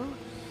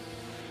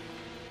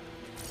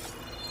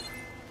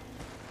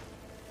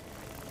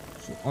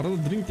 Şu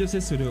arada drink diye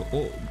ses veriyor. O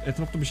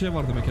etrafta bir şey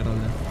var demek herhalde.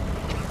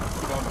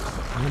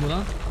 Ne bu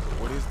lan?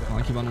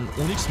 Sanki ben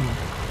 10x mi?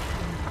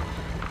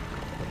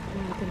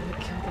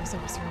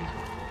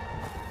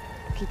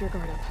 Keep your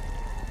guard up.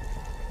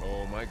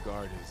 Oh, my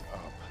guard is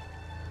up.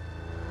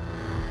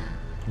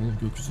 Oğlum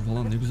gökyüzü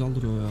falan ne güzel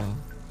duruyor ya.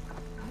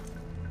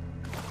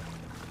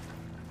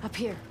 Up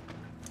here.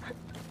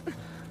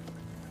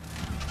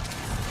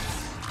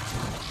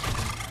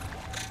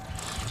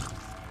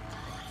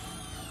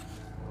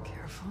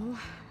 Careful.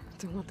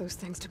 Don't want those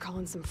things to call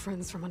in some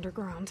friends from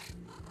underground.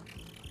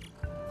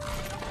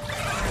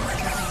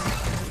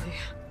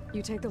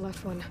 You take the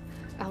left one.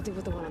 I'll deal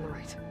with the one on the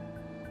right.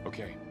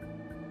 Okay.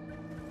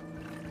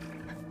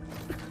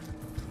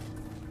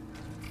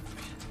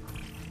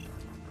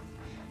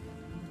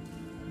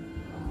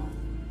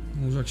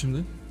 Ne olacak şimdi?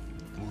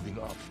 Moving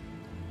up.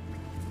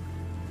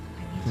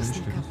 I need to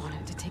sneak up on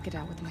it to take it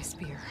out with my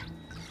spear.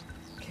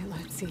 Can't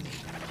let it see me.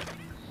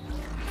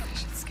 I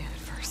should scan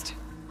it first.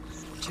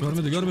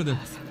 Görmedi.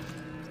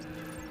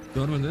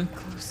 Görmedi.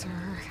 Closer.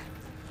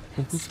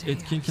 Fokus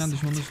etkinken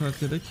düşmanı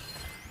işaretleyerek.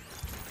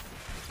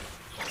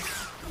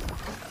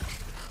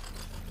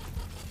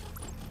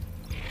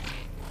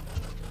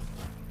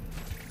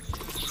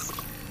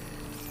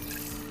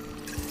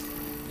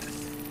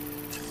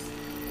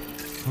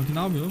 Sanki ne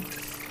yapıyor?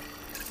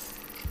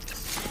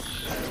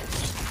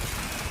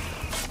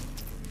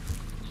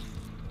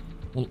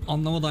 Oğlum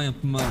anlamadan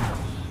yaptım ben.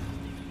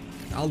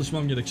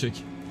 Alışmam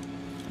gerekecek.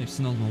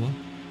 Hepsini al baba.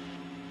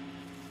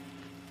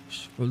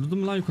 Öldürdün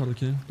mü lan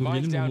yukarıdaki? Dur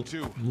gelin de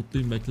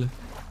lootlayayım, bekle.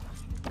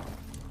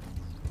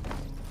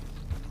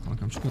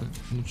 Kankam çık oraya.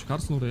 Bunu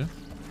çıkarsın oraya.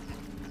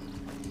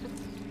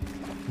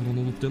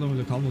 Onu lootlayalım,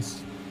 öyle kalmasın.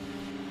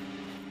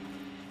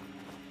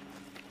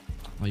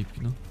 Ayıp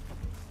yine.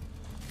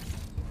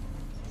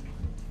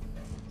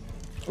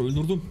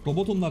 Öldürdüm.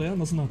 Robot onlar ya.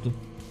 Nasıl, ne yaptı?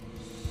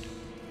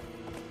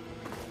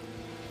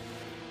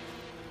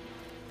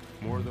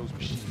 More of those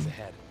machines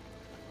ahead.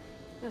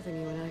 Nothing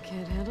you and I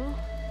can't handle.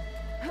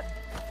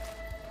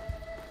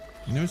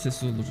 Yine mi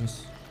sessiz öldüreceğiz?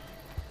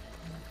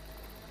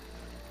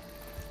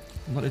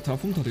 Bunlar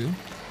etrafımı tarıyor.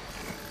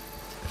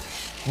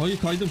 Ay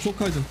kaydım, çok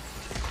kaydım.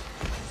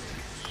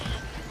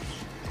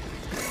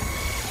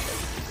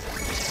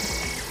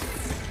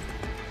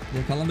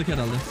 Yakalandık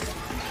herhalde.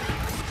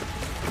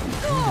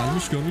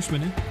 Gelmiş, görmüş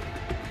beni.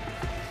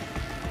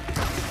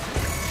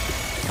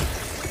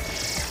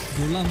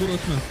 Dur lan, dur,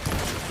 ötme.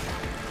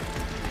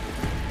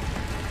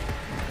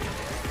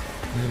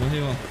 Eyvah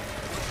eyvah.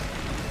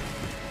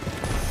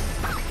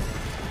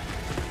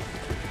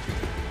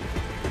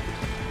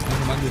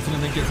 Ben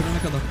götüne denk getirene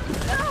kadar.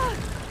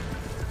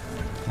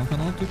 Kanka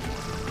ne yaptık?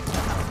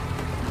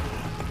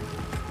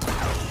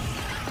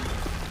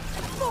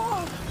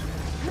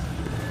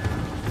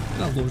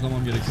 Biraz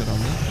dojlamam gerekiyor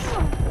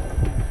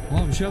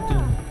herhalde. Aa, bir şey yaptı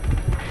onu.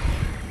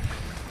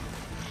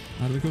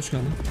 Harbi hoş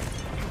geldin.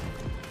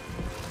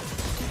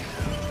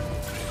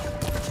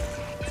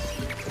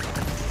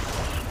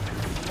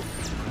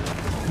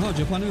 Ha,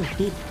 cephane yok,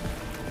 dur.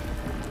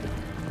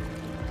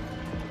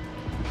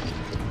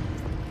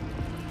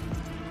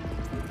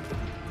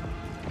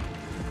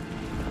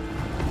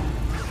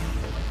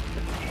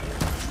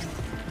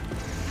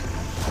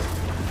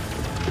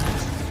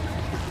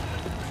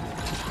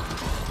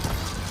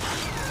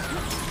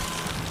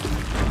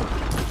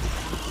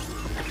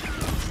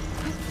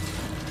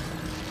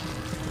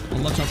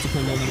 Allah çarptı,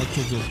 kolla oynamak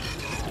çok zor.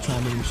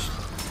 Çağırmış.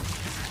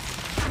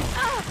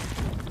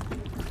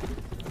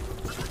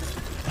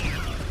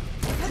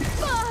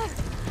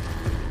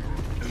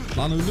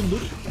 Lan öldüm,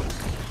 dur.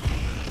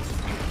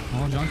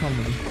 Aa, can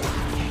kalmadı.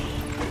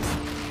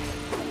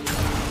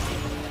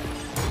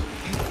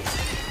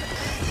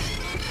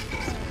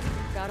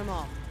 Got 'em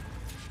all.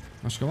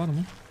 Başka var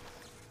mı?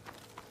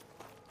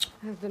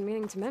 I've been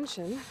meaning to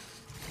mention.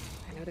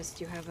 I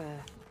noticed you have a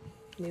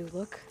new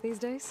look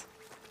these days.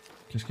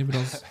 Keşke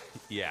biraz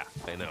Yeah,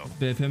 I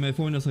know. BFMF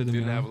oynasaydım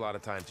Didn't ya. have a lot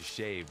of time to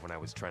shave when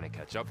I was trying to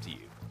catch up to you.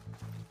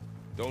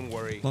 Don't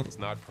worry, it's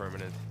not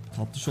permanent.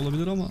 Tatlış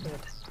olabilir ama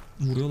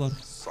vuruyorlar.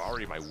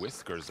 Sorry my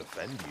whiskers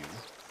offend you.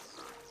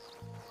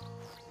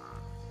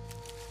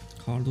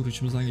 Kardur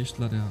içimizden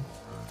geçtiler ya.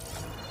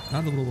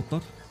 Nerede bu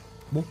robotlar?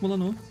 Bok mu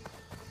lan o?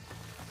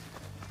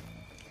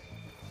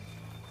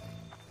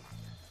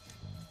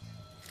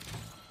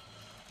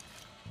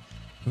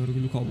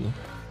 Örgülü kablo.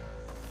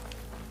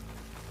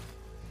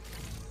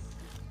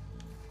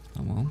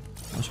 Tamam.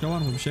 Başka Başka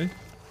var mı bir şey?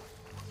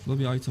 Şurada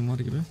bir item var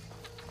gibi.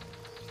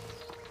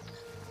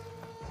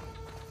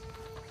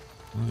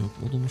 Ha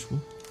yok, odunmuş bu.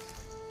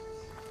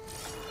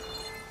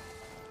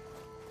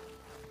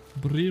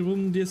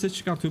 Room diye ses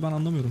çıkartıyor, ben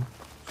anlamıyorum.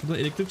 Şurada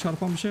elektrik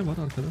çarpan bir şey var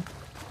arkada.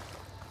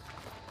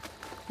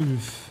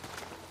 Üf.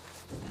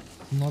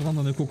 Bunlardan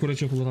da ne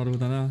kokoreç yapılır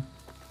harbiden ha.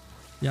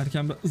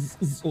 Yerken bir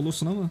ız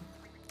olursun ama.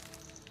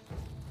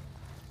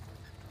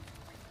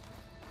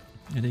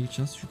 Nereye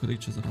gideceğiz? Yukarı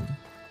gideceğiz herhalde.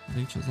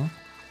 Nereye gideceğiz lan?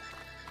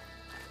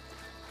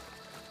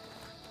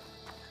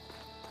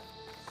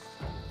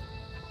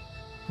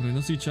 Buraya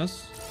nasıl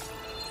gideceğiz?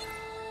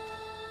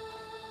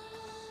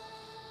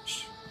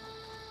 Şş.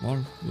 Var,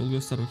 yol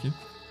göster bakayım.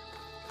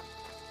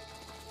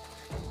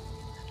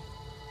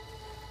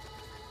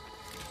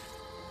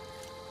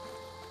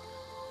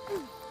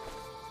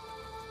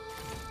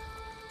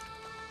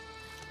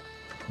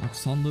 Bak,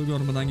 sandığı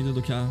görmeden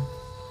gidiyorduk ha.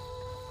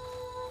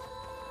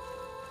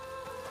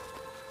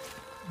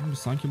 Abi,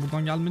 sanki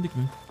buradan gelmedik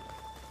mi?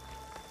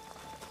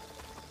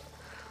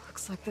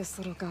 Looks like this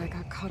little guy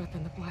got caught up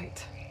in the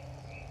blight.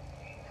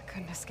 I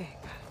couldn't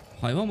escape.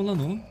 Hayvan mı lan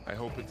o? I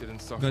hope it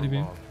didn't suffer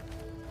Garibim. long.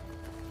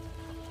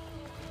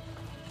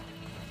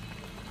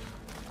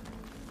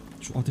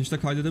 Şu ateşte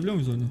kaydedebiliyor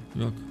muyuz oyunu?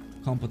 Yok.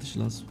 Kamp ateşi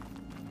lazım.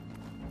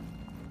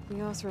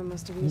 The Osram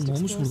must have Ne used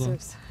olmuş burada?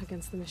 explosives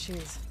against the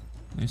machines.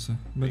 Neyse.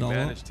 We Bedava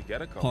managed to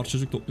get a couple.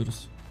 parçacık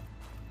topluyoruz.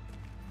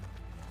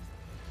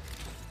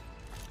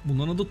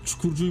 Bunların adı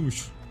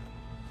çukurcuymuş.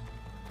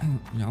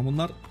 Ya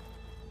bunlar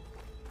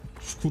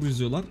çukur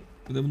yüzüyorlar.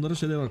 Bir de bunların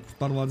şeyleri var.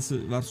 Kurtlar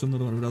Vadisi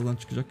versiyonları var. Birazdan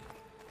çıkacak.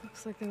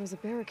 Looks like there was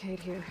a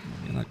barricade here.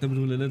 Genellikle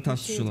birbirleriyle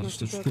ters düşüyorlar.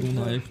 İşte Çukur'un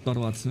ayağı Kurtlar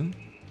Vadisi'nin.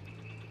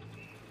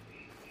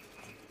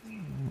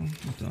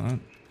 Muhtemelen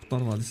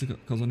Kurtlar Vadisi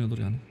kazanıyordur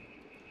yani.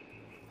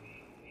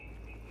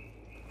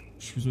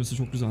 Işık hüzmesi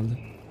çok güzeldi.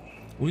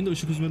 Oyunda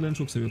ışık hüzmelerini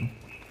çok seviyorum. I'll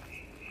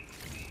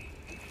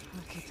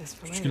keep this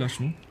for Küçük later. ilaç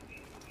mı?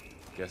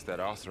 Guess that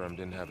Osram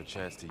didn't have a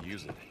chance to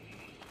use it.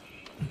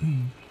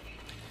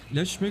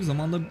 İlaç içmek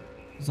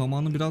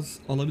zamanı biraz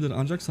alabilir.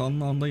 Ancak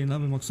sağlığını anda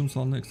yenilen ve maksimum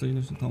sağlığına ekstra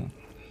yenilen. Tamam.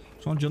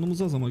 Şu an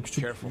canımız az ama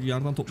küçük Careful.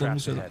 yerden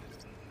topladığımız Traps şeyler. ahead.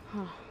 Huh.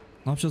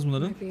 Ne yapacağız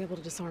bunları? Might be able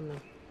to disarm them.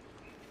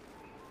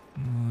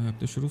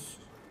 Yaklaşıyoruz.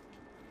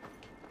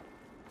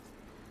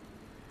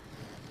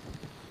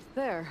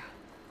 There.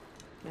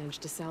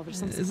 Managed to salvage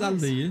some Ezel de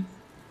supplies. iyi.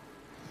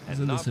 And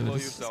Ezel de not blow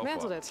severiz. yourself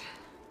Dismantled up. it.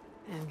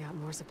 And got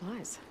more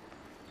supplies.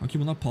 Sanki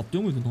bunlar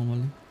patlıyor muydu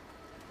normalde?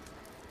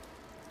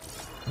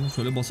 Ama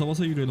şöyle basa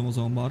basa yürüyelim o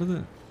zaman bari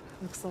de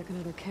Looks like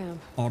another camp.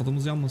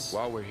 ardımız yanmasın.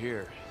 While we're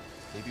here,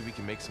 maybe we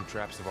can make some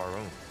traps of our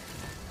own.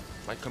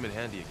 Might come in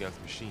handy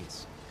against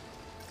machines.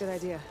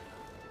 Good idea.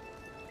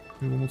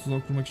 Bir bomba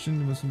tuzağı kurmak için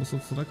düğmesine basılı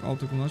tutarak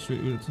alt yakınlaş ve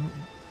üretim.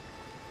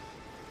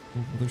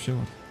 Burada bir şey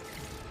var.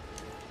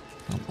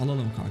 Tamam,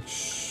 alalım kanka.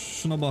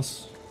 Şuna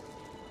bas.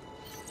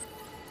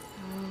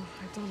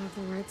 Oh, I don't have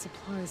the right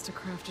supplies to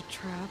craft a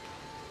trap.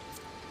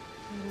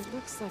 And it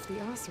looks like the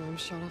Osram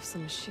shot off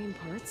some machine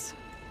parts.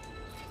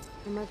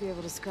 We might be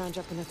able to scrounge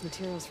up enough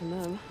materials from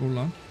them. Dur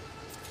lan.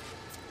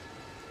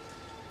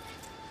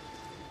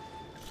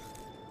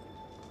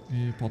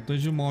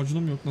 Patlayıcı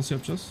macunum yok. Nasıl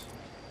yapacağız?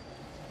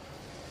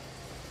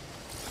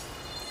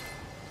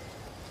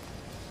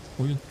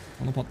 Oyun.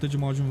 Bana patlayıcı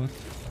macun ver. I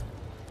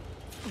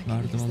can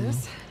Verdi use vallahi.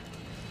 this.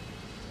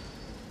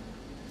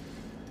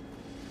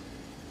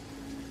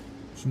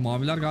 Şu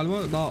maviler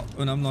galiba daha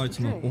önemli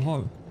itemler. Okay.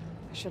 Oha.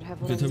 I should have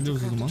what I need to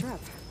Üretebiliyoruz o craft a zaman. trap.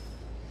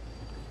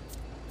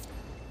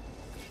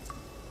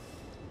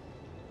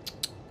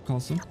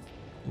 Kalsın.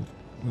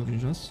 Dur.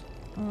 Öğreneceğiz.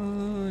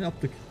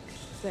 Yaptık.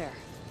 There.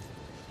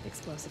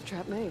 Explosive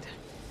trap made.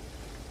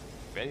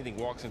 If anything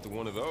walks into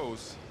one of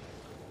those,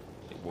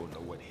 it won't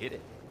know what hit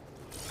it.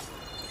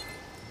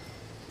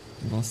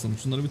 Dur aslanım.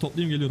 Şunları bir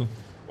toplayayım, geliyorum.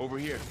 Over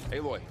here,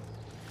 Aloy.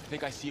 I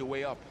think I see a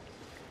way up.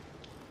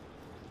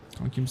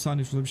 Kanki bir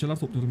saniye, şurada bir şeyler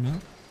topluyorum ya.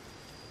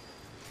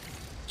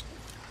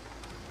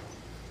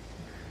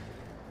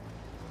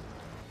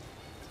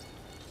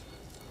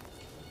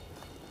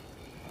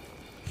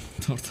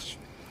 Tartış.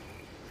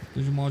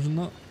 Patlayıcı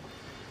macunla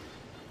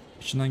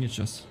içinden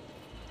geçeceğiz.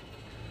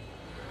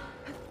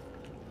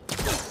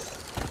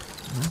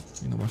 Ha,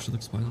 yine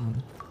başladık Spider-Man'da.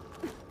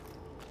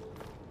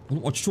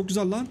 Oğlum açı çok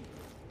güzel lan.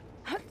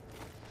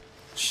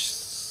 Şşş,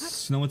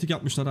 sinematik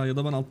yapmışlar ha, ya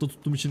da ben altta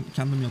tuttuğum için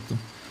kendim yaptım.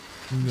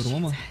 Bilmiyorum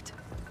ama.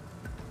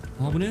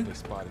 Aha bu ne? They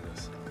spotted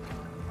us.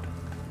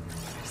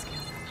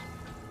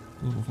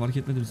 Dur, bu fark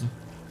etmedi bizi.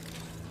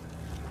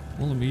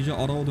 Oğlum iyice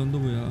arao döndü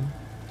bu ya.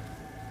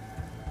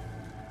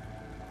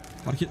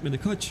 Fark etmedi,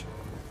 kaç.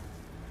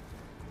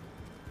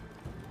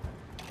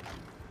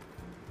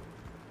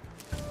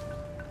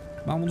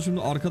 Ben bunu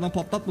şimdi arkadan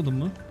patlatmadım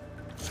mı?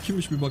 Şu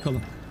kimmiş bir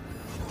bakalım.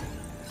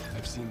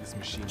 I've seen this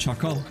machine.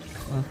 Çakal. before.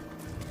 Ha.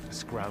 A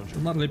scrounger.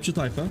 Bunlar rapçi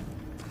tayfa.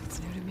 It's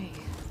new to me.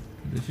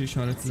 Hedefi See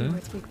işaretle. where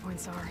its weak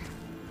points are.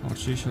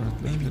 Parça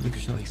işaretle. Maybe we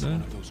Hedefi can place işaretle.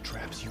 one of those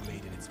traps you made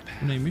in its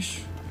path. Bu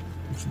neymiş?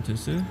 Üç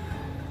ünitesi.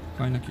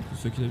 Kaynak yükü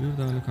sökülebilir.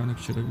 Değerli kaynak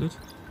içerebilir.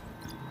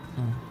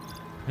 Tamam.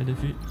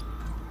 Hedefi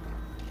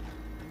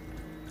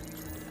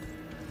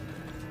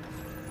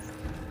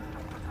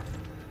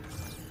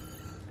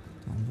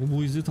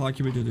Bu izi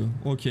takip ediyor diyor.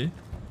 Okey.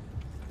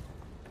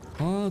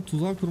 Aa,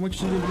 tuzak kurmak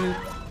için de buraya...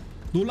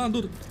 Dur lan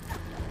dur.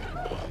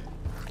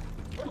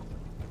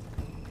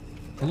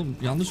 Oğlum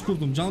yanlış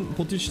kurdum. Can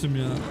potu içtim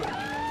ya.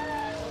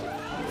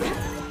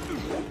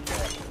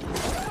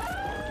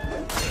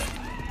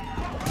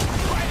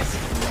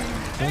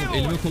 Oğlum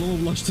elime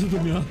koluma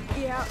bulaştırdım ya.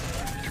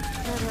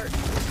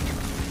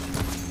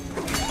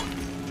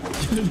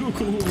 Elime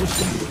koluma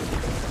bulaştırdım.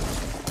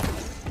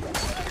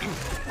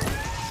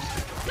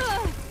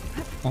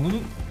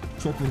 Anladın?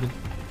 Çok vurdum.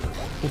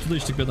 Potu da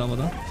içtik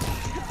bedavadan.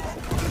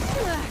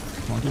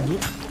 Kanka dur.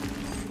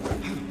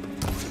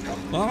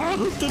 Aaa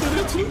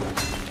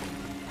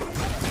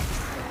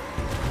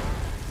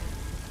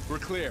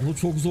oğlum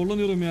çok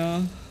zorlanıyorum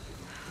ya.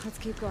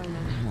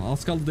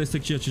 Az kaldı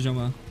destekçi açacağım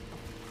ha.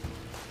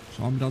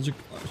 Şu an birazcık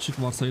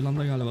açık varsayılan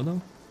da galiba da.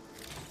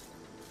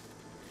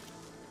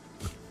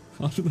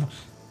 Harbiden.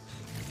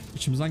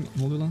 İçimizden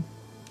ne oluyor lan?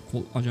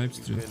 Kol acayip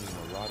titriyor.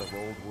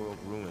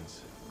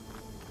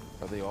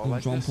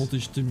 Şu an pot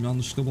içtim,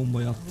 yanlışlıkla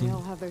bombayı attım.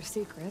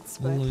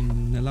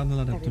 Vallahi neler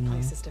neler yaptım ya.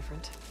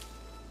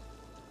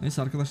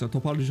 Neyse arkadaşlar,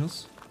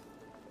 toparlayacağız.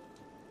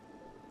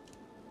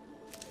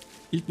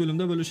 İlk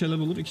bölümde böyle şeyler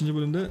olur. İkinci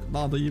bölümde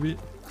daha da iyi bir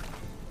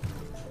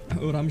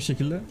öğrenmiş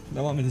şekilde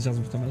devam edeceğiz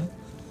muhtemelen.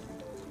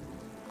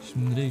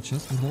 Şimdi nereye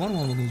gideceğiz? Burada var mı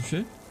almadığımız bir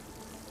şey?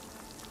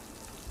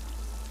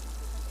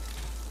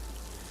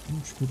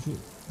 Çukurcu.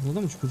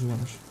 Burada mı çukurcu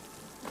varmış?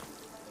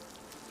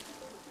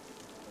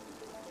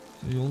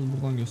 Yol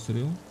buradan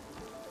gösteriyor.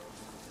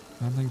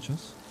 Nereden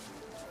gideceğiz?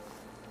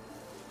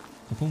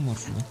 Kapı mı var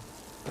şurada?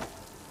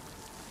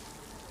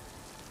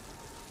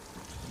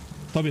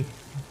 Tabii.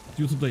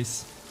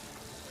 YouTube'dayız.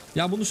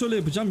 Ya bunu şöyle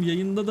yapacağım.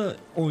 Yayında da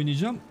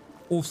oynayacağım.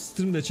 Off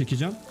stream de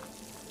çekeceğim.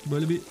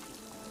 Böyle bir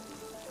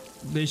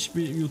değişik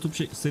bir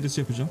YouTube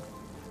serisi yapacağım.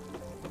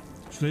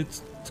 Şuraya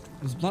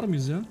zıplar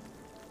mıyız ya?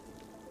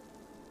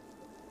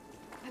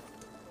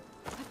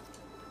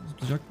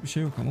 Zıplayacak bir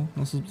şey yok ama.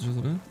 Nasıl zıplayacağız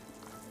oraya?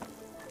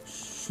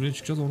 Şuraya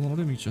çıkacağız, oradan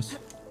oraya mı gideceğiz?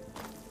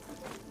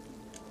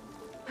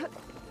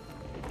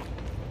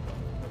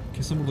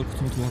 Kesin burada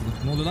kutu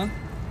vardır. Ne oluyor lan?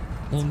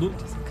 Oğlum dur.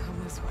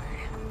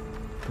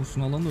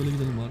 Şunu alalım da öyle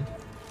gidelim bari.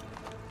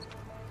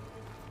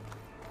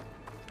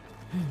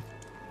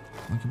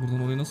 Sanki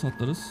buradan oraya nasıl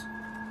atlarız?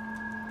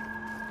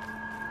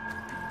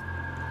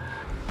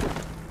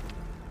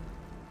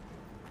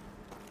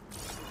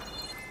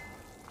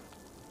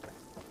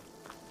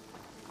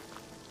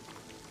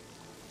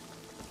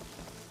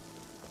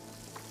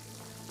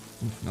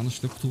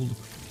 Yanlışlıkla kutu bulduk.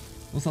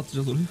 Nasıl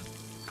atacağız oraya?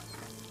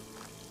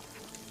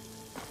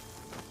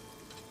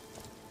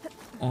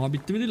 Aa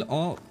bitti mi değil?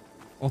 Aa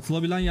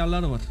atılabilen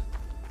yerler var.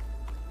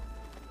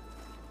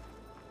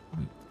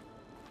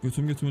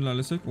 Götüm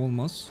ilerlesek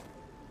olmaz.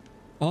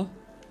 Aa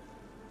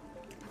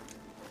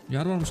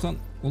yer varmış lan.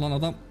 Ulan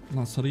adam.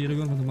 Lan sarı yeri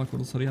görmedim, bak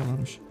orada sarı yer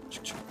varmış.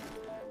 Çık çık.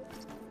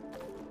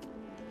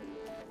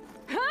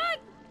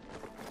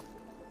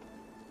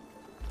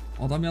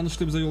 Adam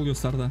yanlışlıkla bize yol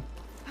gösterdi.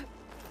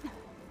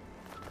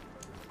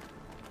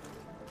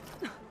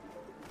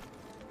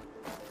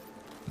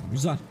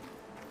 Güzel.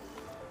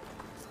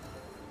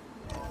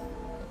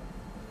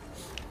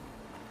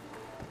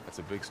 That's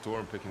a big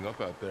storm picking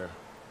up out there.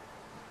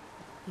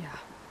 Yeah.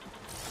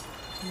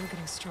 We're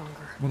getting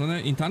stronger. Burada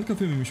ne? İnternet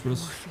kafe miymiş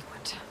burası?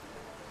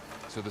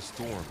 So the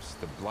storms,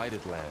 the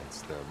blighted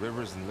lands, the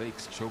rivers and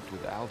lakes choked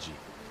with algae.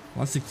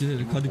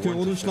 Asiktir. Kadıköy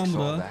orange lan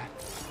bura. Yeah.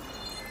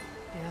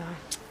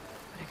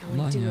 But I can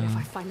only do it if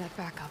I find that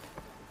backup.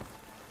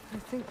 I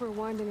think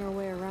we're winding our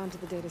way around to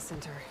the data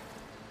center.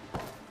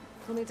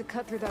 We'll need to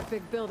cut through that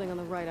big building on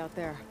the right out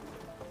there.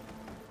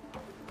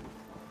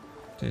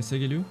 TS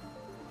geliyor.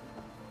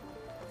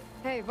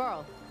 Hey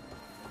Varl.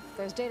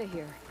 There's data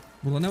here.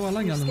 Burada ne var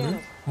lan, geldim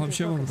buraya? Ha bir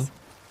şey var burada.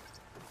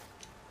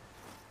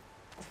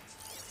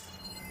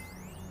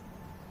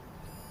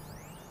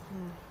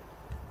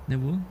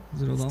 Ne bu?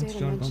 Zero Dawn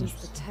ticaret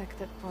anlaşması.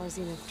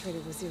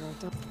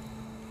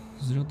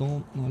 Zero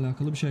Dawn'la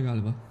alakalı bir şey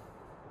galiba.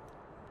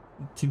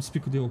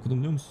 TeamSpeak diye okudum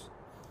biliyor musun?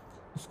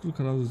 Uskuru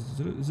karar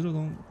Zero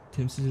Dawn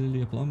temsilciliği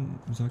yapılan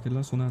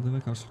müzakereler sona erdi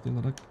ve karşılıklı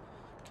olarak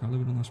karlı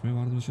bir anlaşmaya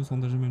vardığım için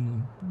son derece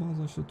memnunum.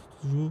 Bazı aşırı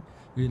tutucu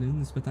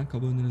üyelerin nispeten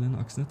kaba önerilerinin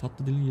aksine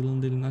tatlı dilin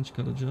yılanın dilinden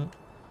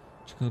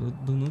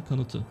çıkardığını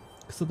kanıtı.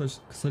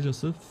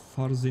 Kısacası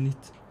farzenit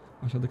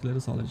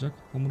aşağıdakileri sağlayacak.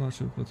 Hamur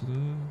arşiv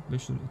pratikleri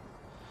 500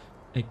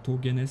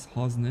 ektogenez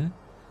hazne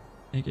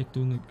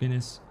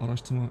ektogenez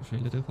araştırma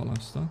şeyleri falan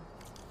filan.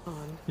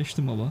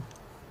 Geçtim baba.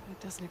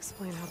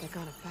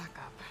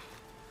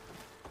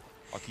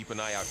 I'll keep an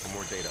eye out for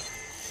more data.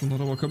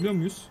 Şunlara bakabiliyor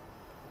muyuz?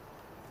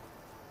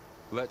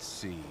 Let's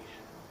see.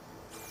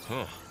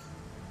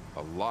 A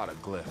lot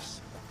of glyphs.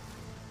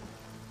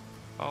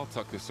 I'll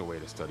tuck this away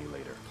to study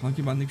later.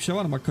 Kanki bende bir şey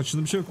var mı? Bak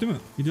kaçırdığım bir şey yok değil mi?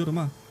 Gidiyorum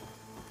ha.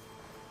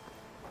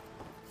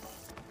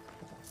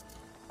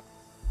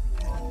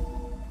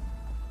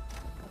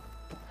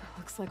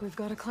 Looks like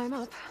we've got to climb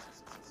up.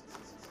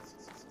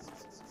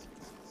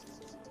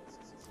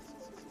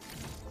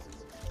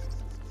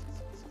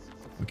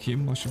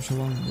 Bakayım başka bir şey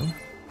var mı burada?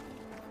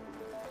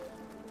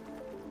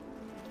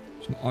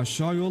 Şimdi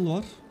aşağı yol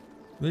var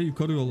ve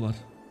yukarı yol var.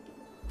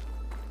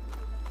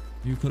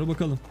 Yukarı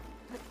bakalım.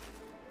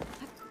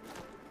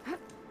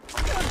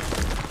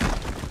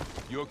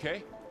 You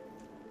okay?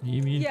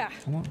 İyiyim iyiyim. Yeah.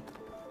 Tamam.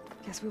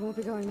 Guess we won't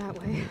be going that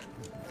way.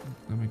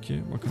 Demek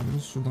ki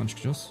bakalım, şuradan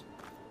çıkacağız.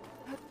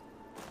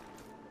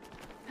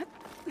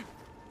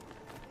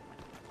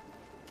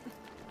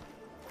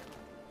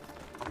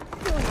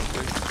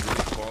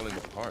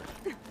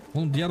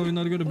 Oğlum diğer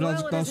oyunlara göre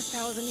birazcık daha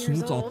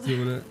smooth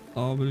atlıyor böyle.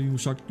 Daha böyle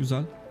yumuşak,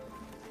 güzel.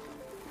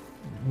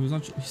 O yüzden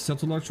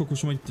hissiyat olarak çok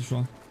hoşuma gitti şu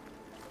an.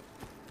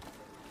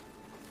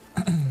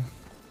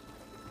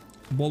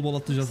 Bol bol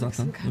atlayacağız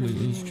zaten. Öyle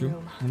gözüküyor.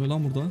 Ne oluyor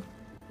lan burada?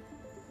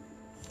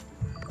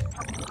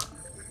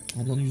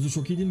 Ablanın yüzü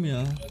çok iyi değil mi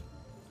ya?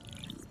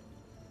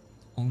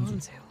 Anladım.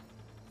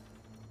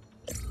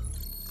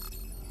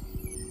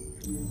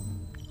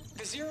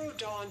 The Zero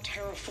Dawn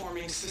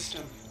Terraforming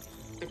System,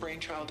 the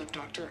brainchild of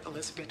Dr.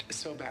 Elizabeth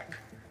Sobek.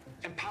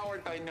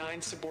 Empowered by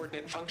 9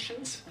 subordinate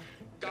functions,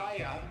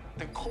 Gaia,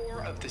 the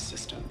core of the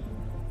system,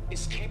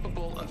 is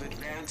capable of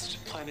advanced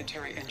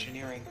planetary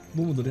engineering.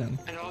 Bu mudur yani?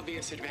 An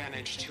obvious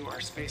advantage to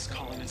our space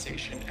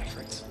colonization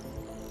efforts.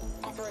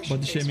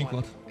 Body shaming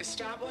var.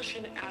 Establish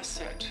an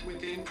asset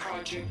within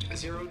Project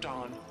Zero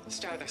Dawn.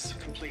 Status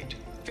complete.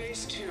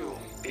 Phase 2.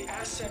 The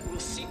asset will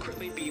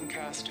secretly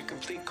beamcast a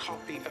complete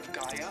copy of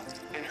Gaia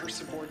and her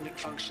subordinate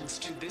functions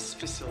to this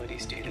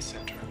facility's data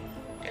center.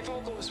 If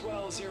all goes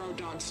well, Zero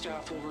Dawn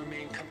staff will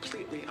remain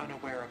completely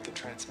unaware of the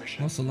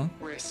transmission. Nasıl lan?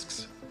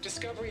 Risks.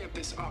 Discovery of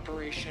this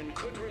operation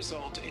could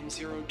result in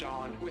Zero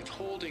Dawn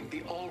withholding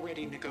the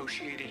already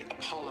negotiated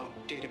Apollo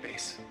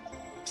database.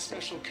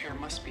 Special care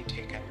must be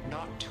taken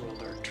not to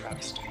alert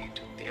Travis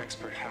Tate, the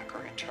expert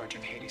hacker in charge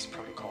of Hades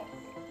protocol.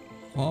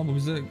 Aa, bu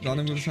bize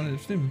Canlı görüşen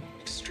herif değil mi?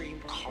 Extreme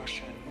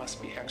caution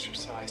must be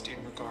exercised in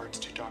regards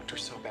to Dr.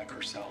 Sobek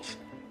herself.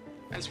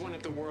 As one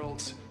of the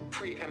world's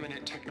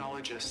preeminent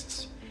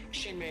technologists,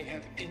 she may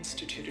have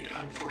instituted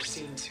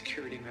unforeseen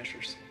security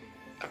measures.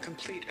 A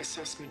complete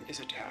assessment is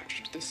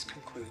attached. This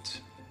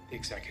concludes the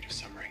executive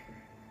summary.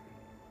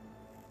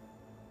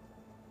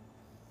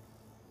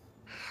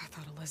 I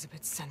thought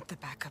Elizabeth sent the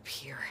backup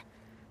here,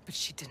 but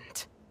she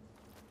didn't.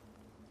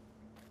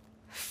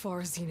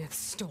 Far Zenith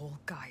stole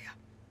Gaia.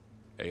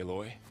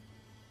 Aloy,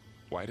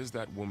 why does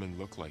that woman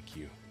look like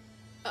you?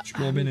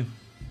 Çünkü o benim.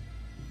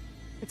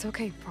 It's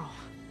okay, Pearl.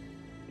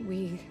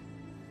 We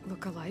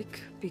look alike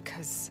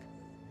because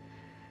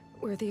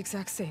we're the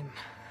exact same.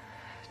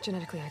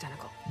 Genetically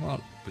identical.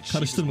 Var. But she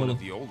was one Karıştırmalı. of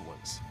the old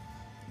ones.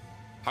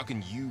 How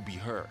can you be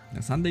her?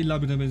 Ya sen de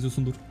illa birine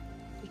benziyorsundur.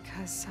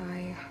 Because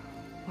I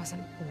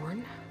wasn't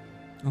born.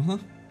 Aha.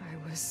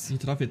 I was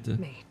İtiraf etti.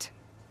 made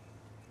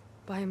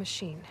by a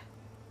machine.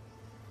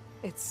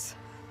 It's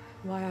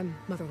why I'm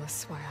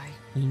motherless, why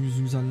I Oğlum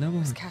yüzün güzelliğe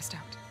was bak. cast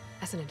out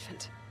as an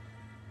infant.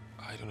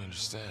 I don't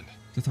understand.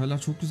 Detaylar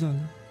çok güzel.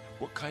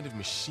 What kind of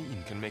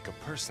machine can make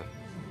a person?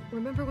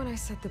 Remember when I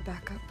said the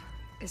backup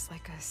is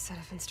like a set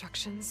of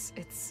instructions?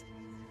 It's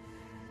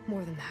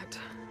more than that.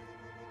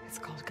 It's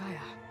called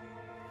Gaia.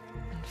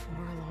 And for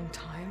a long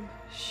time,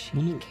 she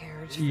Bunu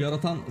cared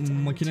yaratan for the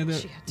world makinede until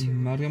she had to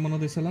Meryem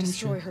Ana deselermiş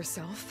destroy ya.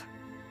 herself.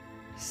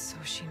 So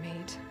she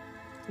made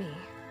me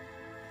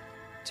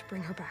to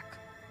bring her back.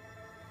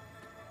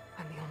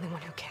 I'm the only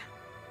one who can.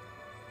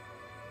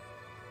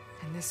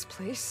 And this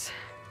place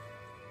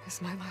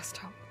is my last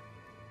hope.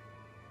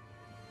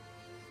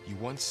 You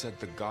once said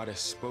the goddess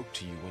spoke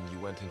to you when you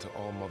went into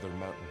All Mother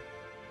Mountain.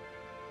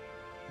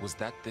 Was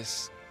that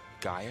this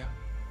Gaia?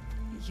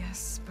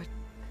 Yes, but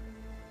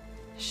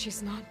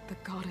she's not the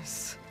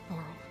goddess,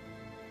 Laurel.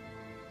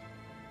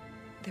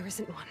 There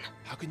isn't one.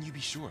 How can you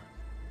be sure?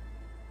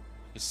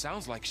 It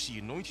sounds like she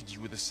anointed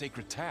you with a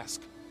sacred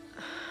task.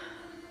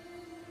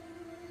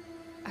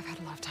 I've had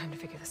a lot of time to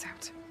figure this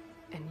out.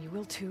 And you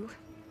will too,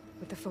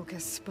 with the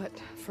focus. But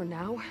for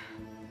now,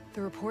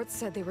 the reports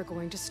said they were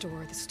going to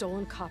store the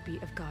stolen copy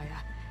of Gaia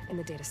in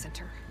the data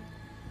center.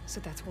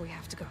 So that's where we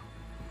have to go.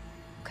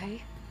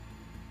 Okay?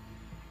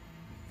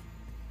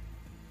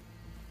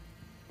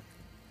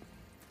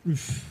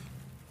 Üf.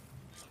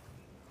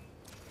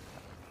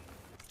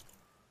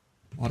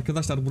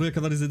 Arkadaşlar buraya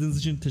kadar izlediğiniz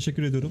için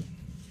teşekkür ediyorum.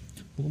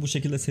 Bunu bu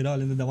şekilde seri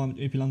halinde devam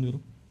etmeyi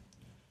planlıyorum.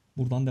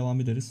 Buradan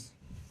devam ederiz.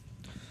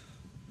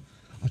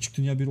 Açık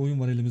dünya bir oyun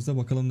var elimizde.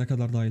 Bakalım ne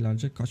kadar daha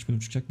ilerleyecek. Kaç bölüm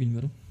çıkacak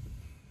bilmiyorum.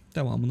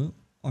 Devamını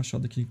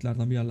aşağıdaki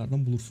linklerden bir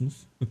yerlerden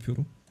bulursunuz.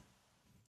 Öpüyorum.